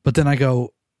then I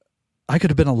go, I could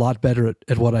have been a lot better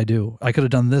at what I do. I could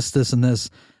have done this, and this.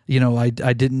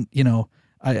 I didn't,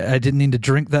 I didn't need to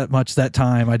drink that much that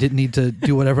time. I didn't need to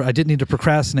do whatever. I didn't need to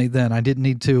procrastinate then. I didn't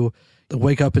need to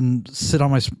wake up and sit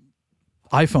on my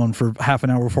iPhone for half an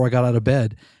hour before I got out of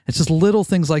bed. It's just little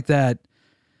things like that.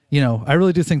 I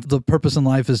really do think the purpose in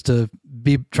life is to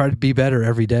try to be better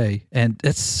every day. And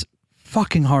it's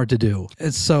fucking hard to do.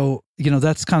 It's so,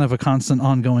 that's kind of a constant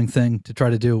ongoing thing to try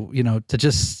to do, to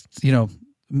just,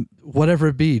 whatever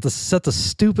it be, to set the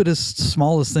stupidest,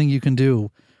 smallest thing you can do,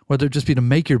 whether it just be to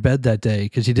make your bed that day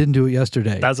because you didn't do it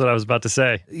yesterday. That's what I was about to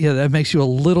say. Yeah, that makes you a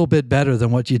little bit better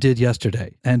than what you did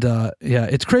yesterday. And yeah,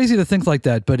 it's crazy to think like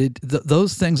that, but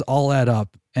those things all add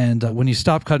up. And when you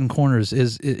stop cutting corners,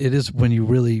 it is when you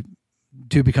really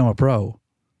do become a pro.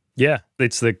 Yeah,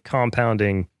 it's the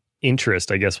compounding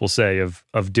interest, I guess we'll say, of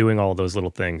doing all those little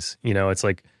things. It's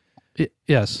like,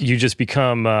 yes, you just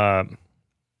become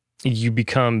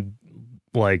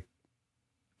like,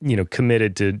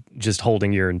 committed to just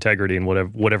holding your integrity and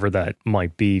whatever that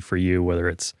might be for you, whether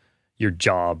it's your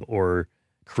job or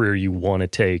career you want to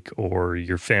take or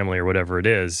your family or whatever it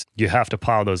is. You have to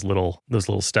pile those little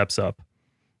steps up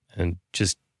and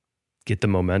just get the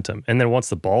momentum. And then once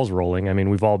the ball's rolling, I mean,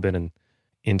 we've all been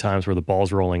in times where the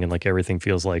ball's rolling and like everything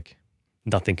feels like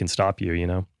nothing can stop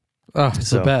you, Oh, it's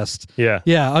the best. Yeah.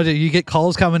 Yeah. You get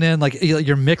calls coming in, like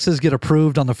your mixes get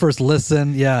approved on the first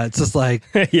listen. Yeah. It's just like,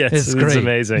 yeah, it's great. It's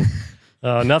amazing.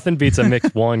 Nothing beats a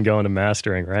mix one going to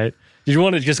mastering, right? Did you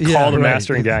want to just call the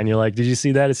mastering guy and you're like, did you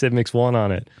see that? It said mix one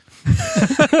on it.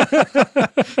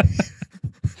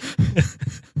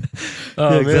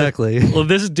 Oh, yeah, exactly. Man. Well,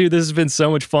 this has been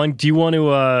so much fun. Do you want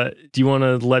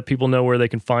to let people know where they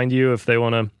can find you if they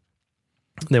want to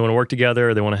work together,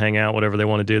 or they want to hang out, whatever they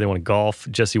want to do? They want to golf.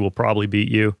 Jesse will probably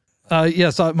beat you.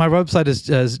 Yes, my website is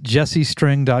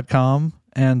jessestring.com,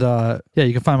 and yeah,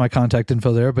 you can find my contact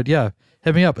info there. But yeah,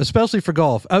 hit me up, especially for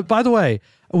golf. By the way,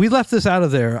 we left this out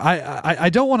of there. I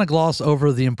don't want to gloss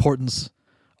over the importance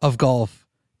of golf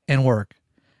and work.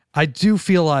 I do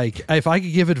feel like if I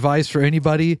could give advice for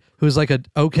anybody who's like an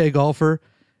okay golfer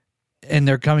and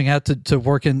they're coming out to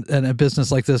work in a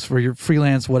business like this where you're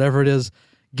freelance, whatever it is,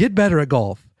 get better at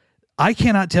golf. I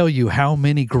cannot tell you how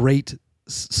many great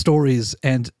stories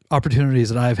and opportunities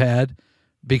that I've had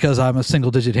because I'm a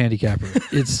single digit handicapper.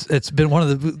 It's been one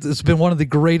of the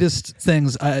greatest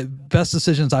things, best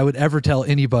decisions I would ever tell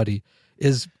anybody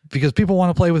is because people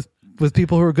want to play with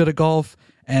people who are good at golf.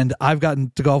 And I've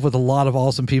gotten to golf with a lot of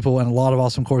awesome people and a lot of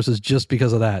awesome courses just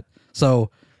because of that. So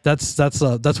that's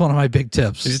one of my big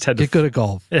tips. You just had Get good at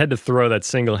golf. I had to throw that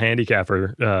single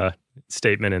handicapper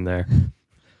statement in there.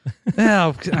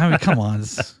 Yeah, I mean, come on.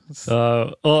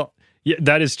 Well, yeah,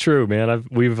 that is true, man.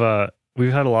 We've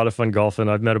had a lot of fun golfing.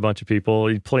 I've met a bunch of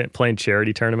people. Playing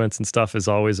charity tournaments and stuff is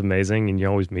always amazing, and you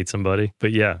always meet somebody.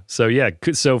 But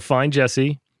so find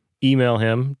Jesse, email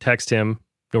him, text him,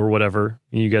 or whatever,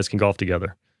 and you guys can golf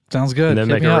together. Sounds good. And then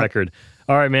make a record.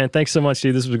 All right, man. Thanks so much,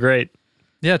 dude. This was great.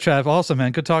 Yeah, Trav. Awesome,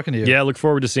 man. Good talking to you. Yeah, look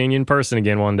forward to seeing you in person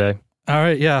again one day. All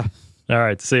right, yeah. All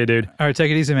right, see you, dude. All right,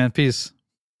 take it easy, man. Peace.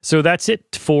 So that's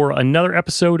it for another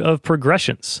episode of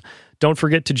Progressions. Don't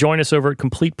forget to join us over at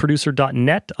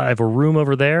completeproducer.net. I have a room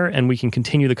over there, and we can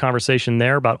continue the conversation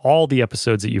there about all the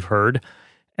episodes that you've heard.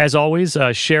 As always,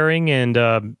 sharing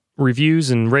and reviews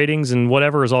and ratings and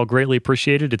whatever is all greatly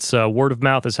appreciated. It's word of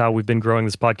mouth is how we've been growing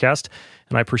this podcast,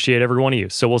 and I appreciate every one of you.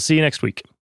 So we'll see you next week.